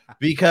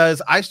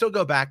 because I still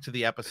go back to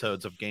the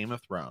episodes of Game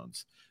of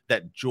Thrones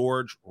that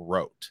George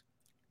wrote,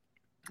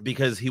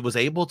 because he was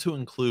able to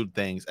include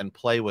things and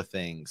play with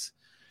things.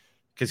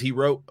 Because he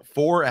wrote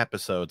 4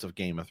 episodes of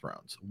Game of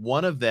Thrones.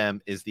 One of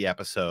them is the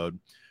episode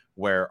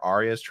where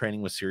Arya is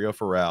training with Syrio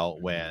Forel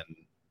when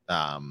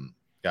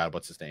God,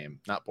 what's his name?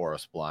 Not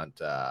Boros Blunt.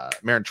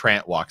 Meryn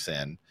Trant walks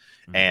in.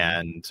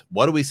 And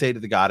what do we say to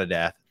the God of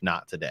Death?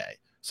 Not today.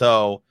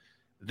 So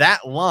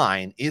that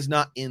line is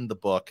not in the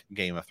book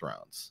Game of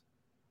Thrones.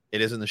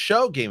 It is in the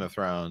show Game of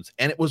Thrones,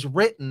 and it was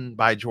written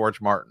by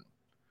George Martin.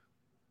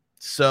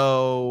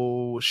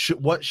 So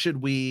what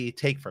should we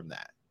take from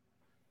that?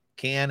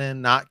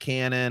 Canon, not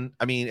canon?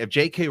 I mean, if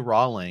J.K.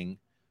 Rowling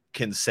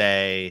can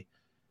say,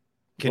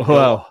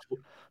 well,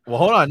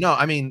 hold on. No,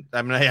 I mean,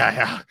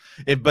 yeah.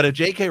 But if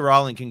J.K.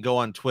 Rowling can go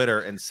on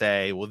Twitter and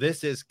say, well,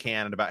 this is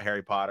canon about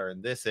Harry Potter,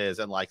 and this is,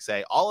 and like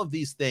say all of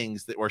these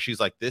things where she's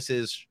like, this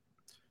is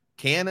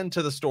canon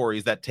to the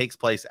stories that takes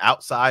place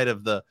outside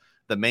of the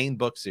main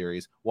book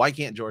series. Why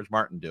can't George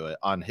Martin do it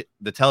on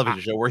the television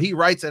show where he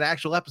writes an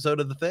actual episode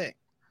of the thing?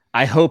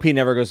 I hope he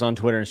never goes on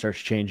Twitter and starts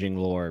changing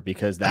lore,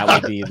 because that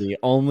would be the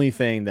only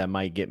thing that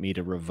might get me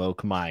to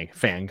revoke my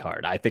fan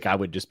card. I think I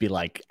would just be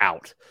like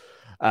out.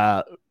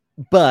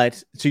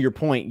 But to your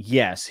point,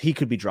 yes, he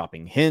could be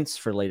dropping hints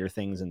for later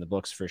things in the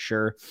books for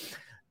sure.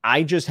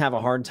 I just have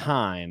a hard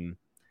time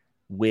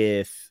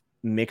with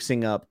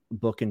mixing up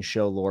book and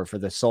show lore for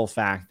the sole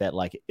fact that,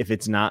 like, if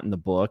it's not in the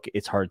book,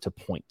 it's hard to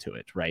point to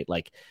it, right?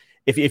 Like,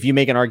 if you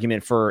make an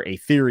argument for a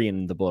theory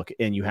in the book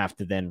and you have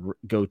to then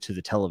go to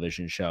the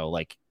television show,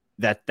 like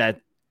that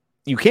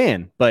you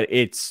can, but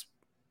it's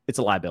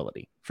a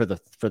liability for the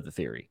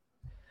theory.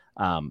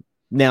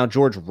 Now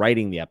George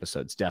writing the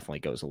episodes definitely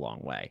goes a long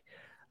way,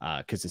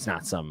 because it's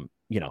not some,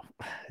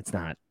 it's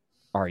not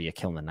Arya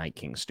killing the Night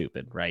King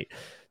stupid, right?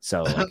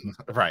 So like,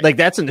 right, like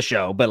that's in the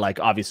show, but like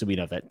obviously we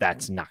know that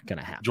that's not going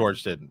to happen.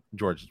 George didn't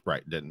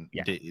write that.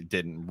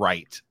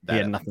 He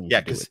had nothing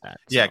to do with that.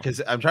 So. Yeah,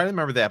 because I'm trying to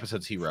remember the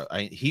episodes he wrote.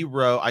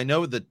 I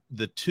know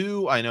the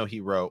two I know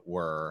he wrote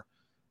were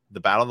the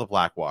Battle of the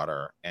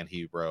Blackwater, and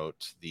he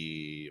wrote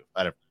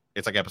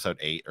it's like episode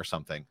 8 or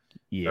something.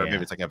 Yeah. Or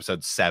maybe it's like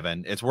episode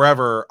 7. It's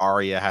wherever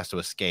Arya has to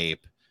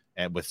escape,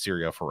 and with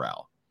Syrio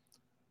Forel.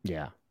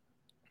 Yeah.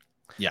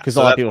 Yeah. Because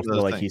a lot of people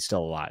feel like he's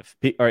still alive.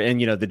 And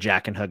the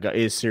Jack and Hagar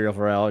is Syrio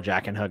Forel,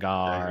 Jack and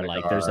Hagar.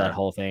 Like there's that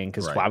whole thing.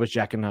 Because why was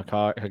Jack and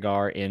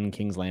Hagar in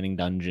King's Landing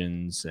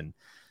dungeons? And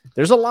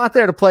there's a lot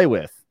there to play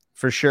with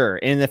for sure.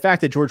 And the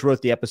fact that George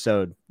wrote the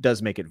episode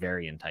does make it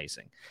very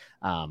enticing.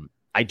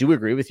 I do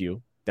agree with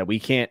you that we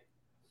can't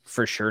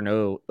for sure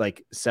know,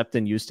 like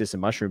Septon, Eustace, and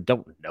Mushroom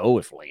don't know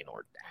if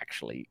Laenor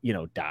actually,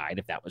 died,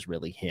 if that was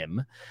really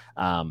him.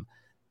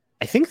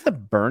 I think the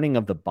burning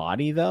of the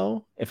body,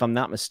 though, if I'm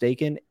not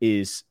mistaken,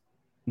 is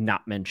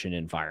not mentioned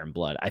in Fire and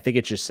Blood. I think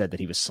it just said that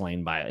he was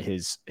slain by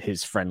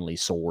his friendly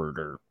sword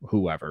or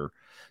whoever.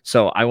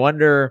 So I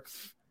wonder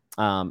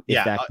if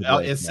that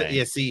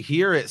could see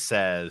here it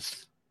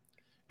says,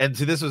 and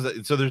so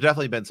there's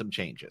definitely been some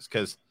changes,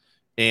 because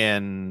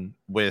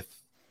with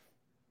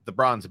the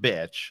Bronze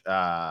Bitch,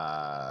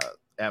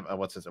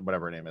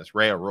 whatever her name is,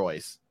 Rhea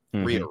Royce,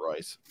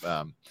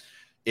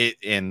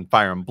 in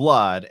Fire and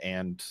Blood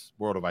and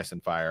World of Ice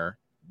and Fire,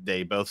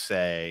 they both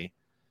say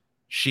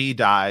she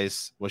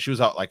dies. Well, she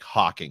was out like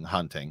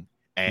hunting,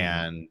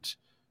 and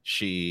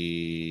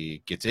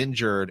she gets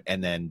injured,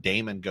 and then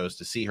Daemon goes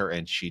to see her,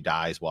 and she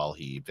dies while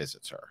he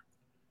visits her.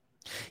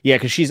 Yeah,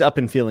 because she's up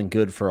and feeling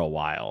good for a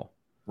while.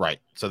 Right.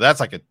 So that's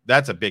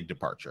a big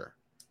departure,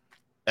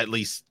 at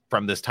least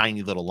from this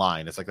tiny little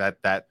line. It's like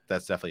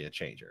that's definitely a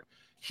changer.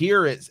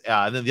 Here it's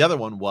and then the other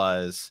one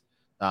was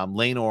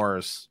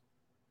Laenor's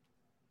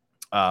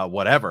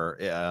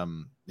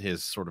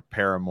his sort of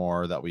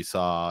paramour that we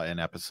saw in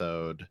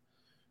episode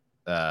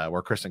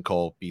where Kristen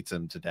Cole beats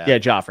him to death. Yeah,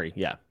 Joffrey.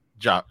 Yeah.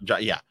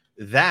 Yeah.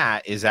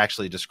 That is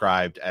actually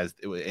described as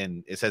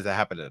it says that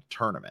happened at a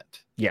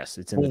tournament. Yes,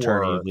 it's in the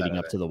tourney leading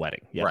up to the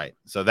wedding. Yep. Right.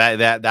 So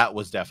that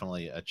was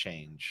definitely a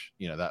change.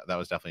 That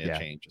was definitely a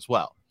change as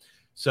well.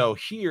 So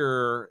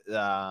here,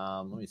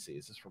 let me see.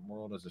 Is this from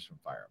World or is this from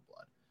Fire and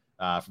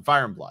Blood? From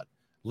Fire and Blood.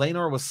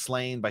 Laenor was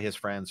slain by his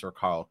friend Sir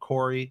Carl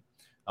Corey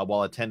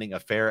while attending a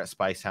fair at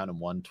Spicetown in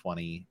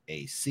 120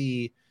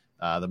 AC.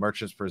 The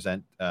merchants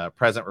present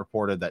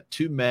reported that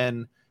 2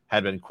 men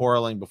had been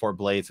quarreling before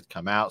blades had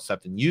come out.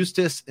 Septon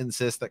Eustace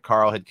insists that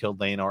Carl had killed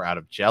Laenor out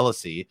of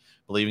jealousy,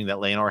 believing that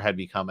Laenor had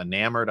become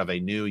enamored of a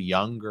new,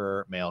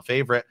 younger male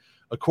favorite.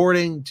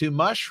 According to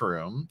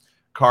Mushroom,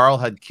 Carl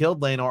had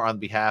killed Laenor on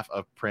behalf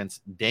of Prince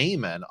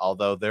Daemon,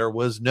 although there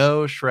was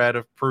no shred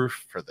of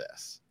proof for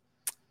this.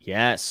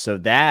 Yes, so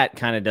that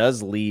kind of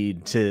does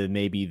lead to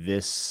maybe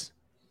this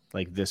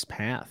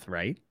path,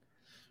 right?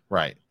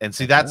 Right. And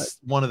see, that's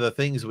one of the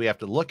things we have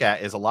to look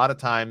at is a lot of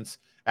times,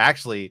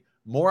 actually,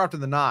 more often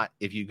than not,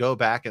 if you go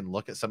back and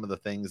look at some of the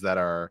things that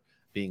are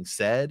being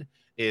said,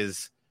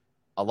 is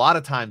a lot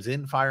of times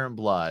in Fire and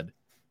Blood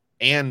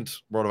and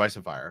World of Ice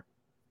and Fire,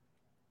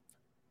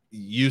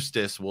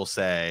 Eustace will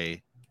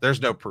say, there's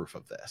no proof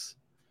of this.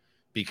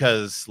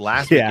 Because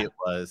last week it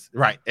was,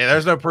 right, and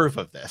there's no proof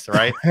of this,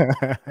 right?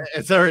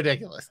 It's so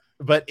ridiculous.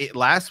 But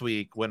last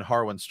week, when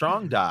Harwin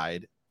Strong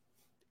died,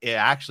 it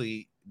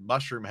actually,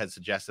 Mushroom had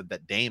suggested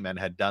that Daemon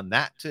had done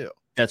that too.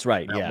 That's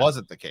right. That Yeah.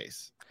 wasn't the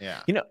case.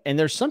 Yeah. And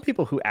there's some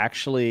people who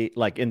actually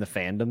like in the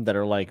fandom that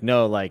are like,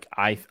 no, like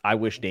I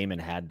wish Damon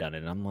had done it.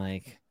 And I'm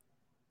like,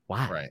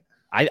 why? Right.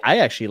 I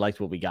actually liked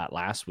what we got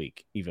last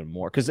week even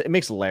more because it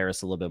makes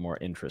Laris a little bit more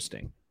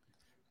interesting.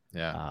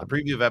 Yeah. The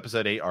preview of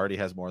episode 8 already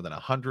has more than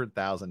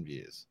 100,000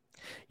 views.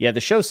 Yeah, the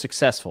show's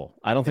successful.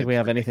 I don't think we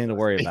have anything to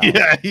worry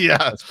about.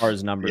 Yeah. As far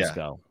as numbers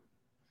go.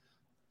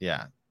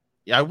 Yeah.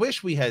 Yeah. I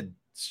wish we had,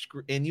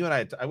 and you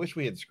and I wish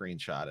we had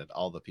screenshotted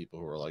all the people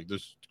who were like,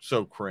 this is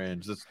so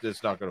cringe.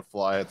 This not going to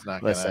fly. It's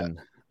not going to.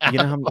 Listen,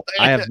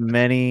 I have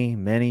many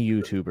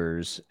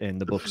YouTubers in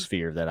the book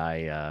sphere that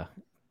I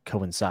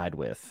coincide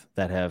with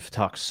that have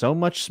talked so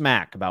much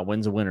smack about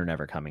When's a Winner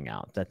Never coming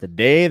out that the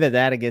day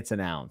that gets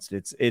announced,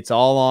 it's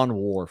all on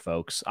war,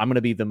 folks. I'm going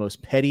to be the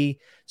most petty.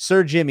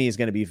 Sir Jimmy is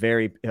going to be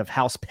very of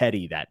house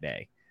petty that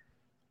day.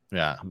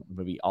 Yeah, I'm going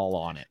to be all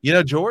on it.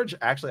 George,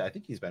 actually, I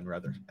think he's been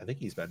rather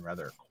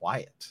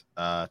quiet.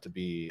 To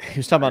be, he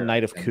was talking about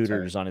Night of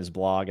Cooters on his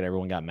blog, and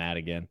everyone got mad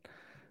again.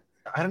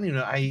 I don't even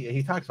know.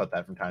 He talks about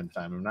that from time to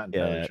time. I'm not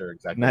entirely sure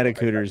exactly. Night of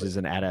Cooters is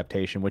an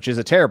adaptation, which is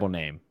a terrible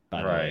name,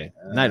 by the way.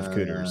 Night of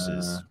Cooters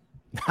is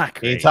not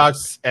great. He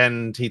talks.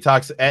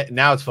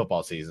 Now it's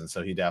football season,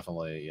 so he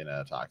definitely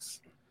talks.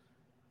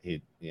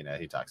 He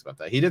talks about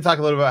that. He did talk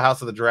a little about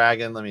House of the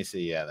Dragon. Let me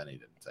see. Yeah, then he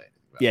didn't say anything.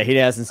 Yeah, he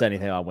hasn't said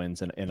anything about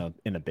wins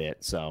in a bit.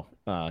 So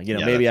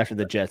maybe after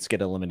the Jets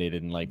get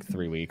eliminated in like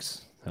 3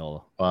 weeks,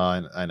 he'll.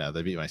 Well, I know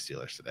they beat my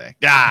Steelers today.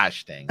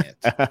 Gosh, dang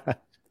it!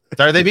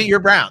 Sorry, they beat your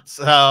Browns.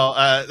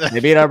 So they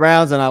beat our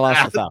Browns, and I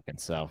lost the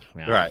Falcons. So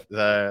right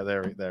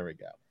there we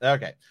go.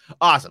 Okay,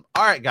 awesome.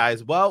 All right,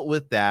 guys. Well,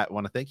 with that, I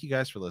want to thank you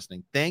guys for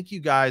listening. Thank you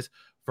guys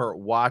for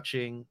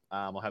watching.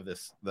 We'll have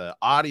the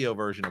audio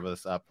version of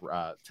this up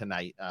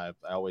tonight. I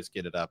always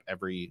get it up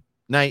every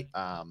night.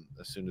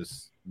 As soon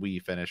as we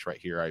finish right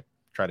here, I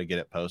try to get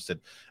it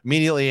posted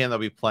immediately, and there'll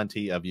be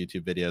plenty of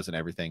YouTube videos and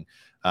everything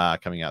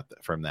coming out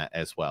from that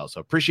as well. So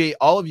appreciate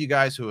all of you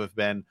guys who have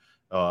been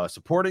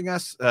supporting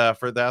us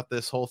for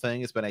this whole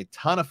thing. It's been a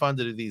ton of fun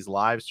to do these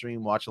live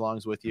stream watch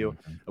alongs with you.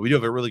 We do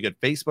have a really good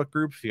Facebook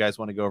group if you guys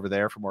want to go over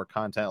there for more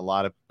content. A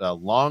lot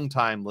of long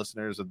time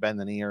listeners of Bend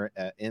the Knee are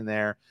in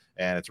there,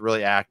 and it's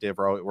really active.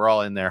 We're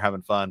all in there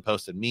having fun,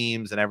 posting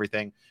memes and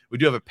everything. We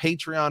do have a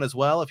Patreon as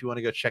well if you want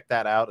to go check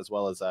that out, as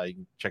well as you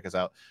can check us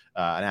out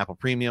on Apple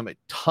Premium.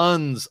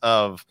 Tons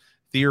of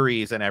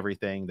theories and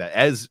everything that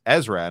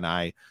Ezra and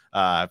I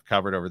have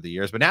covered over the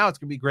years, but now it's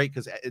gonna be great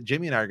because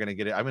Jimmy and I are gonna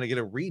get it. I'm gonna get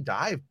a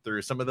re-dive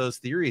through some of those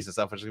theories and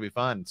stuff, which is gonna be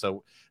fun.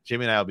 So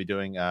Jimmy and I will be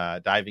doing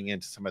diving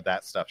into some of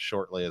that stuff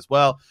shortly as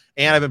well.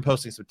 And I've been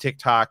posting some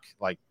TikTok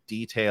like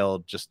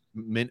detailed just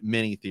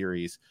mini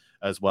theories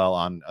as well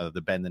on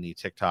the Bend the Knee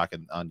TikTok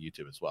and on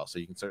YouTube as well. So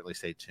you can certainly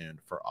stay tuned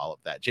for all of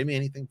that. Jimmy,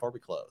 anything before we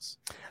close?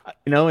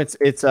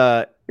 It's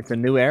a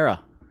new era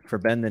for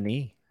Bend the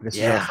Knee. This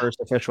is our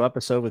first official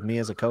episode with me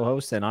as a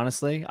co-host, and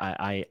honestly,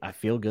 I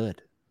feel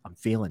good. I'm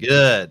feeling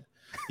good.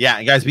 Yeah,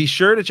 and guys, be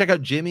sure to check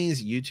out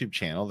Jimmy's YouTube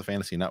channel, The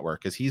Fantasy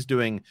Network, because he's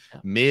doing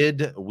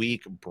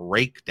mid-week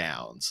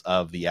breakdowns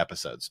of the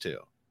episodes too.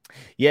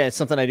 Yeah, it's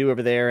something I do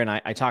over there, and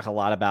I talk a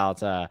lot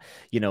about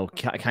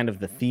kind of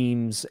the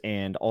themes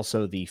and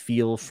also the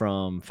feel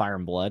from Fire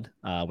and Blood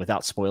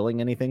without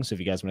spoiling anything. So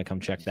if you guys want to come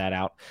check that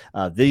out,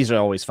 these are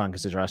always fun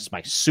because these are just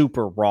my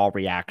super raw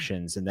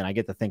reactions, and then I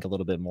get to think a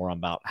little bit more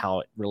about how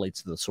it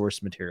relates to the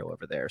source material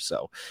over there.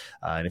 So,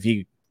 and if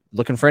you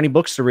looking for any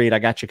books to read, I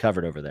got you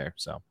covered over there.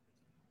 So,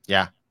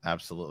 yeah.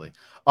 Absolutely.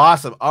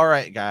 Awesome. All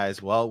right,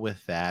 guys. Well,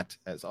 with that,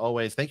 as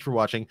always, thank you for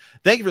watching.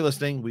 Thank you for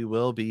listening. We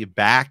will be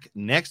back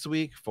next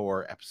week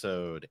for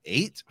episode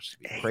 8, which is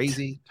a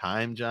crazy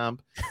time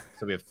jump.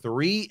 So we have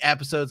 3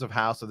 episodes of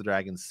House of the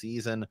Dragon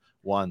season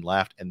 1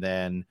 left. And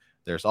then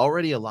there's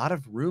already a lot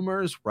of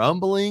rumors,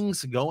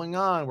 rumblings going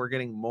on. We're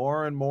getting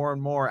more and more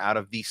and more out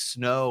of the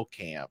Snow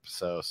camp.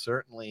 So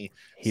certainly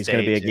he's going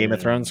to be a Game of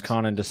Thrones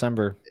con in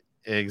December.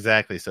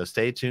 Exactly. So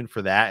stay tuned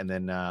for that. And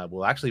then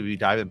we'll actually be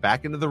diving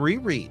back into the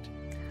reread.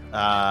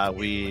 We'll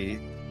be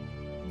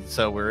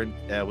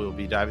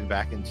diving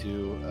back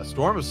into A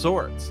Storm of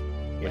Swords,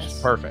 which is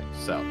perfect.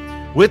 So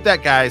with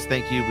that, guys,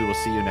 thank you. We will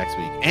see you next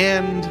week.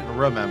 And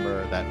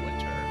remember that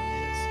winter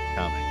is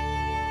coming.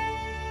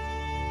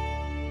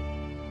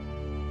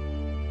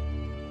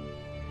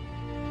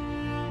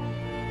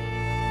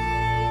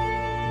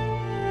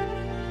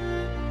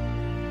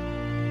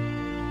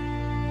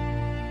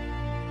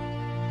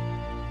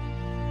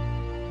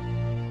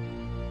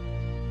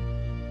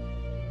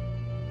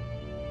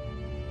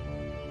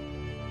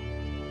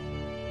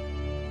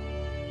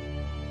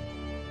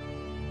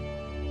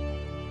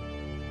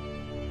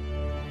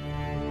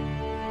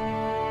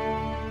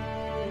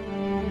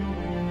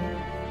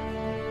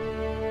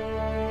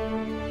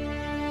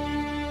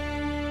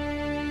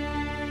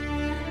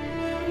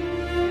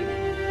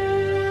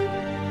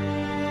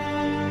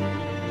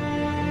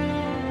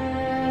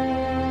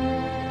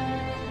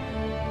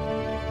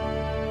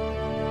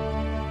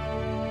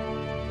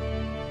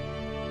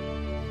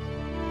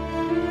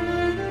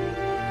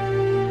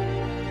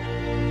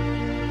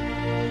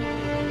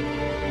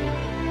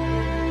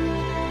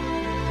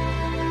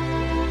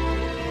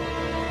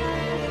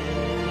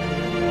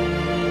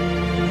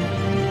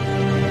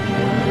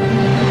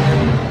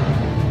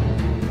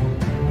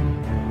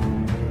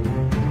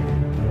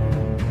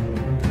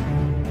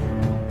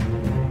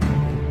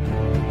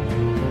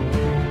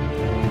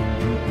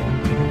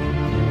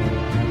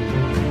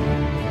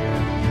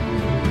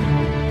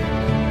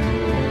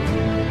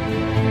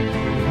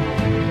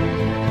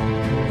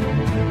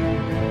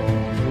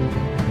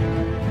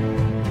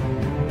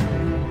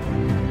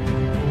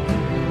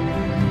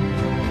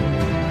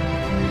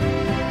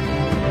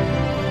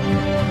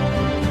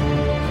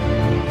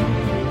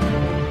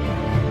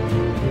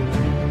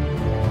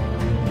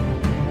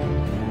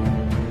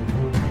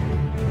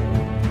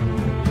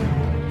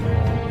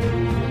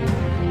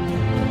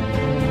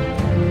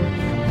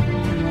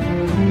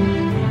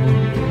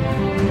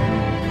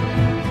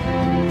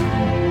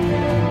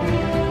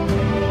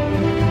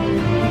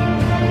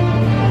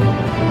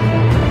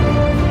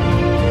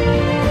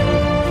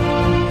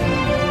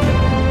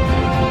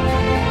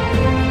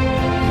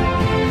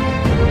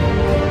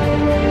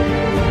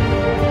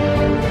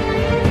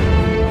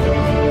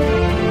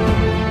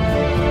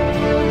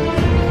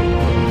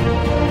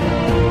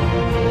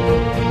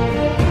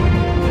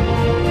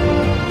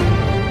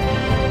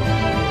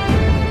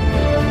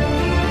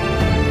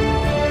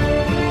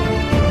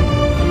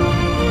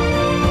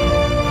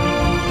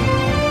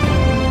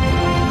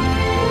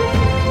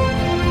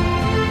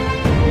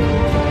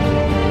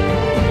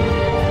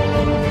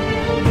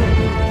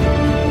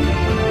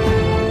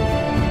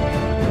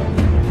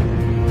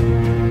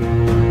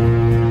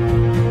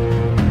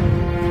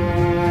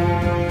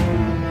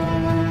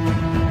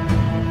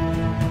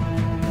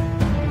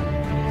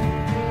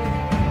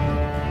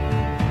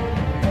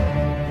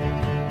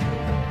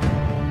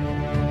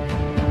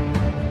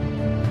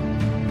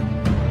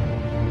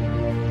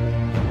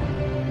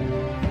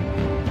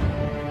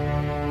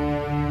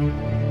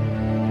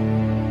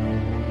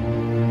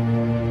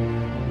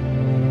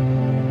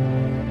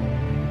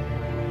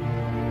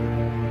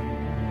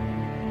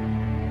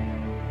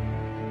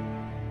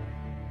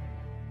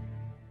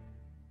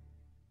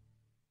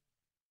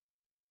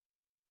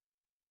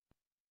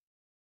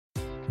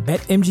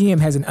 BetMGM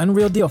has an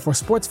unreal deal for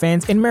sports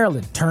fans in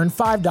Maryland. Turn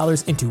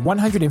 $5 into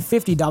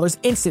 $150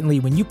 instantly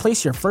when you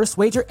place your first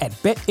wager at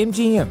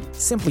BetMGM.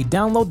 Simply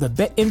download the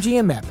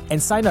BetMGM app and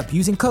sign up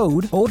using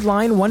code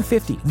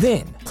OldLine150.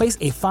 Then, place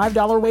a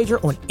 $5 wager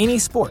on any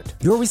sport.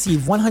 You'll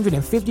receive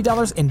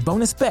 $150 in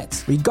bonus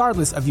bets,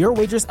 regardless of your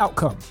wager's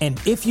outcome. And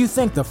if you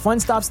think the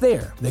fun stops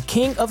there, the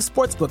king of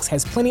sportsbooks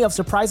has plenty of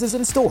surprises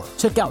in store.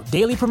 Check out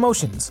daily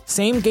promotions,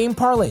 same-game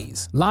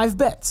parlays, live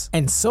bets,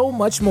 and so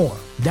much more.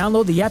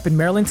 Download the app in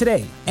Maryland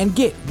today and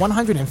get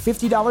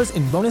 $150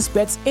 in bonus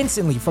bets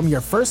instantly from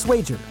your first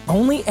wager.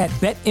 Only at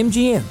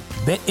BetMGM.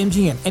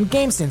 BetMGM and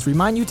GameSense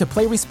remind you to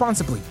play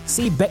responsibly.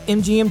 See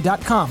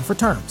BetMGM.com for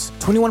terms.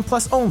 21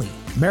 plus only.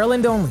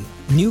 Maryland only.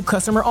 New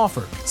customer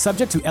offer.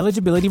 Subject to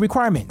eligibility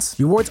requirements.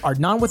 Rewards are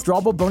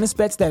non-withdrawable bonus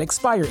bets that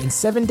expire in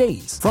 7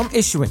 days. From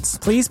issuance,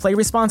 please play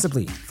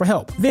responsibly. For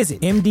help,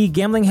 visit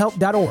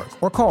mdgamblinghelp.org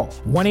or call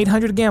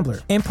 1-800-GAMBLER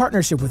in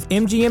partnership with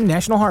MGM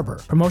National Harbor.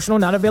 Promotional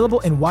not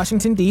available in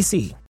Washington,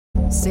 D.C.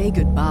 Say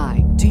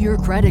goodbye to your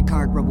credit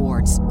card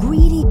rewards.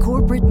 Greedy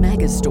corporate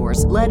mega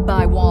stores, led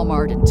by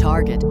Walmart and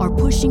Target, are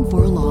pushing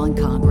for a law in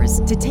Congress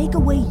to take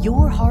away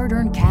your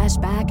hard-earned cash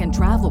back and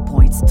travel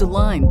points to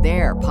line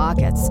their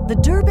pockets. The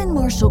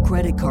Durbin-Marshall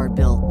credit card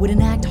bill would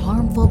enact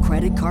harmful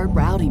credit card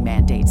routing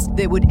mandates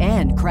that would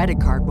end credit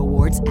card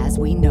rewards as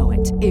we know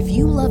it. If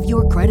you love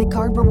your credit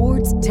card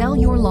rewards, tell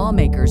your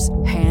lawmakers,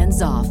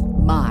 hands off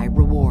my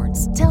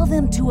rewards. Tell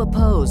them to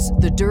oppose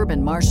the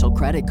Durbin-Marshall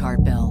credit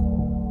card bill.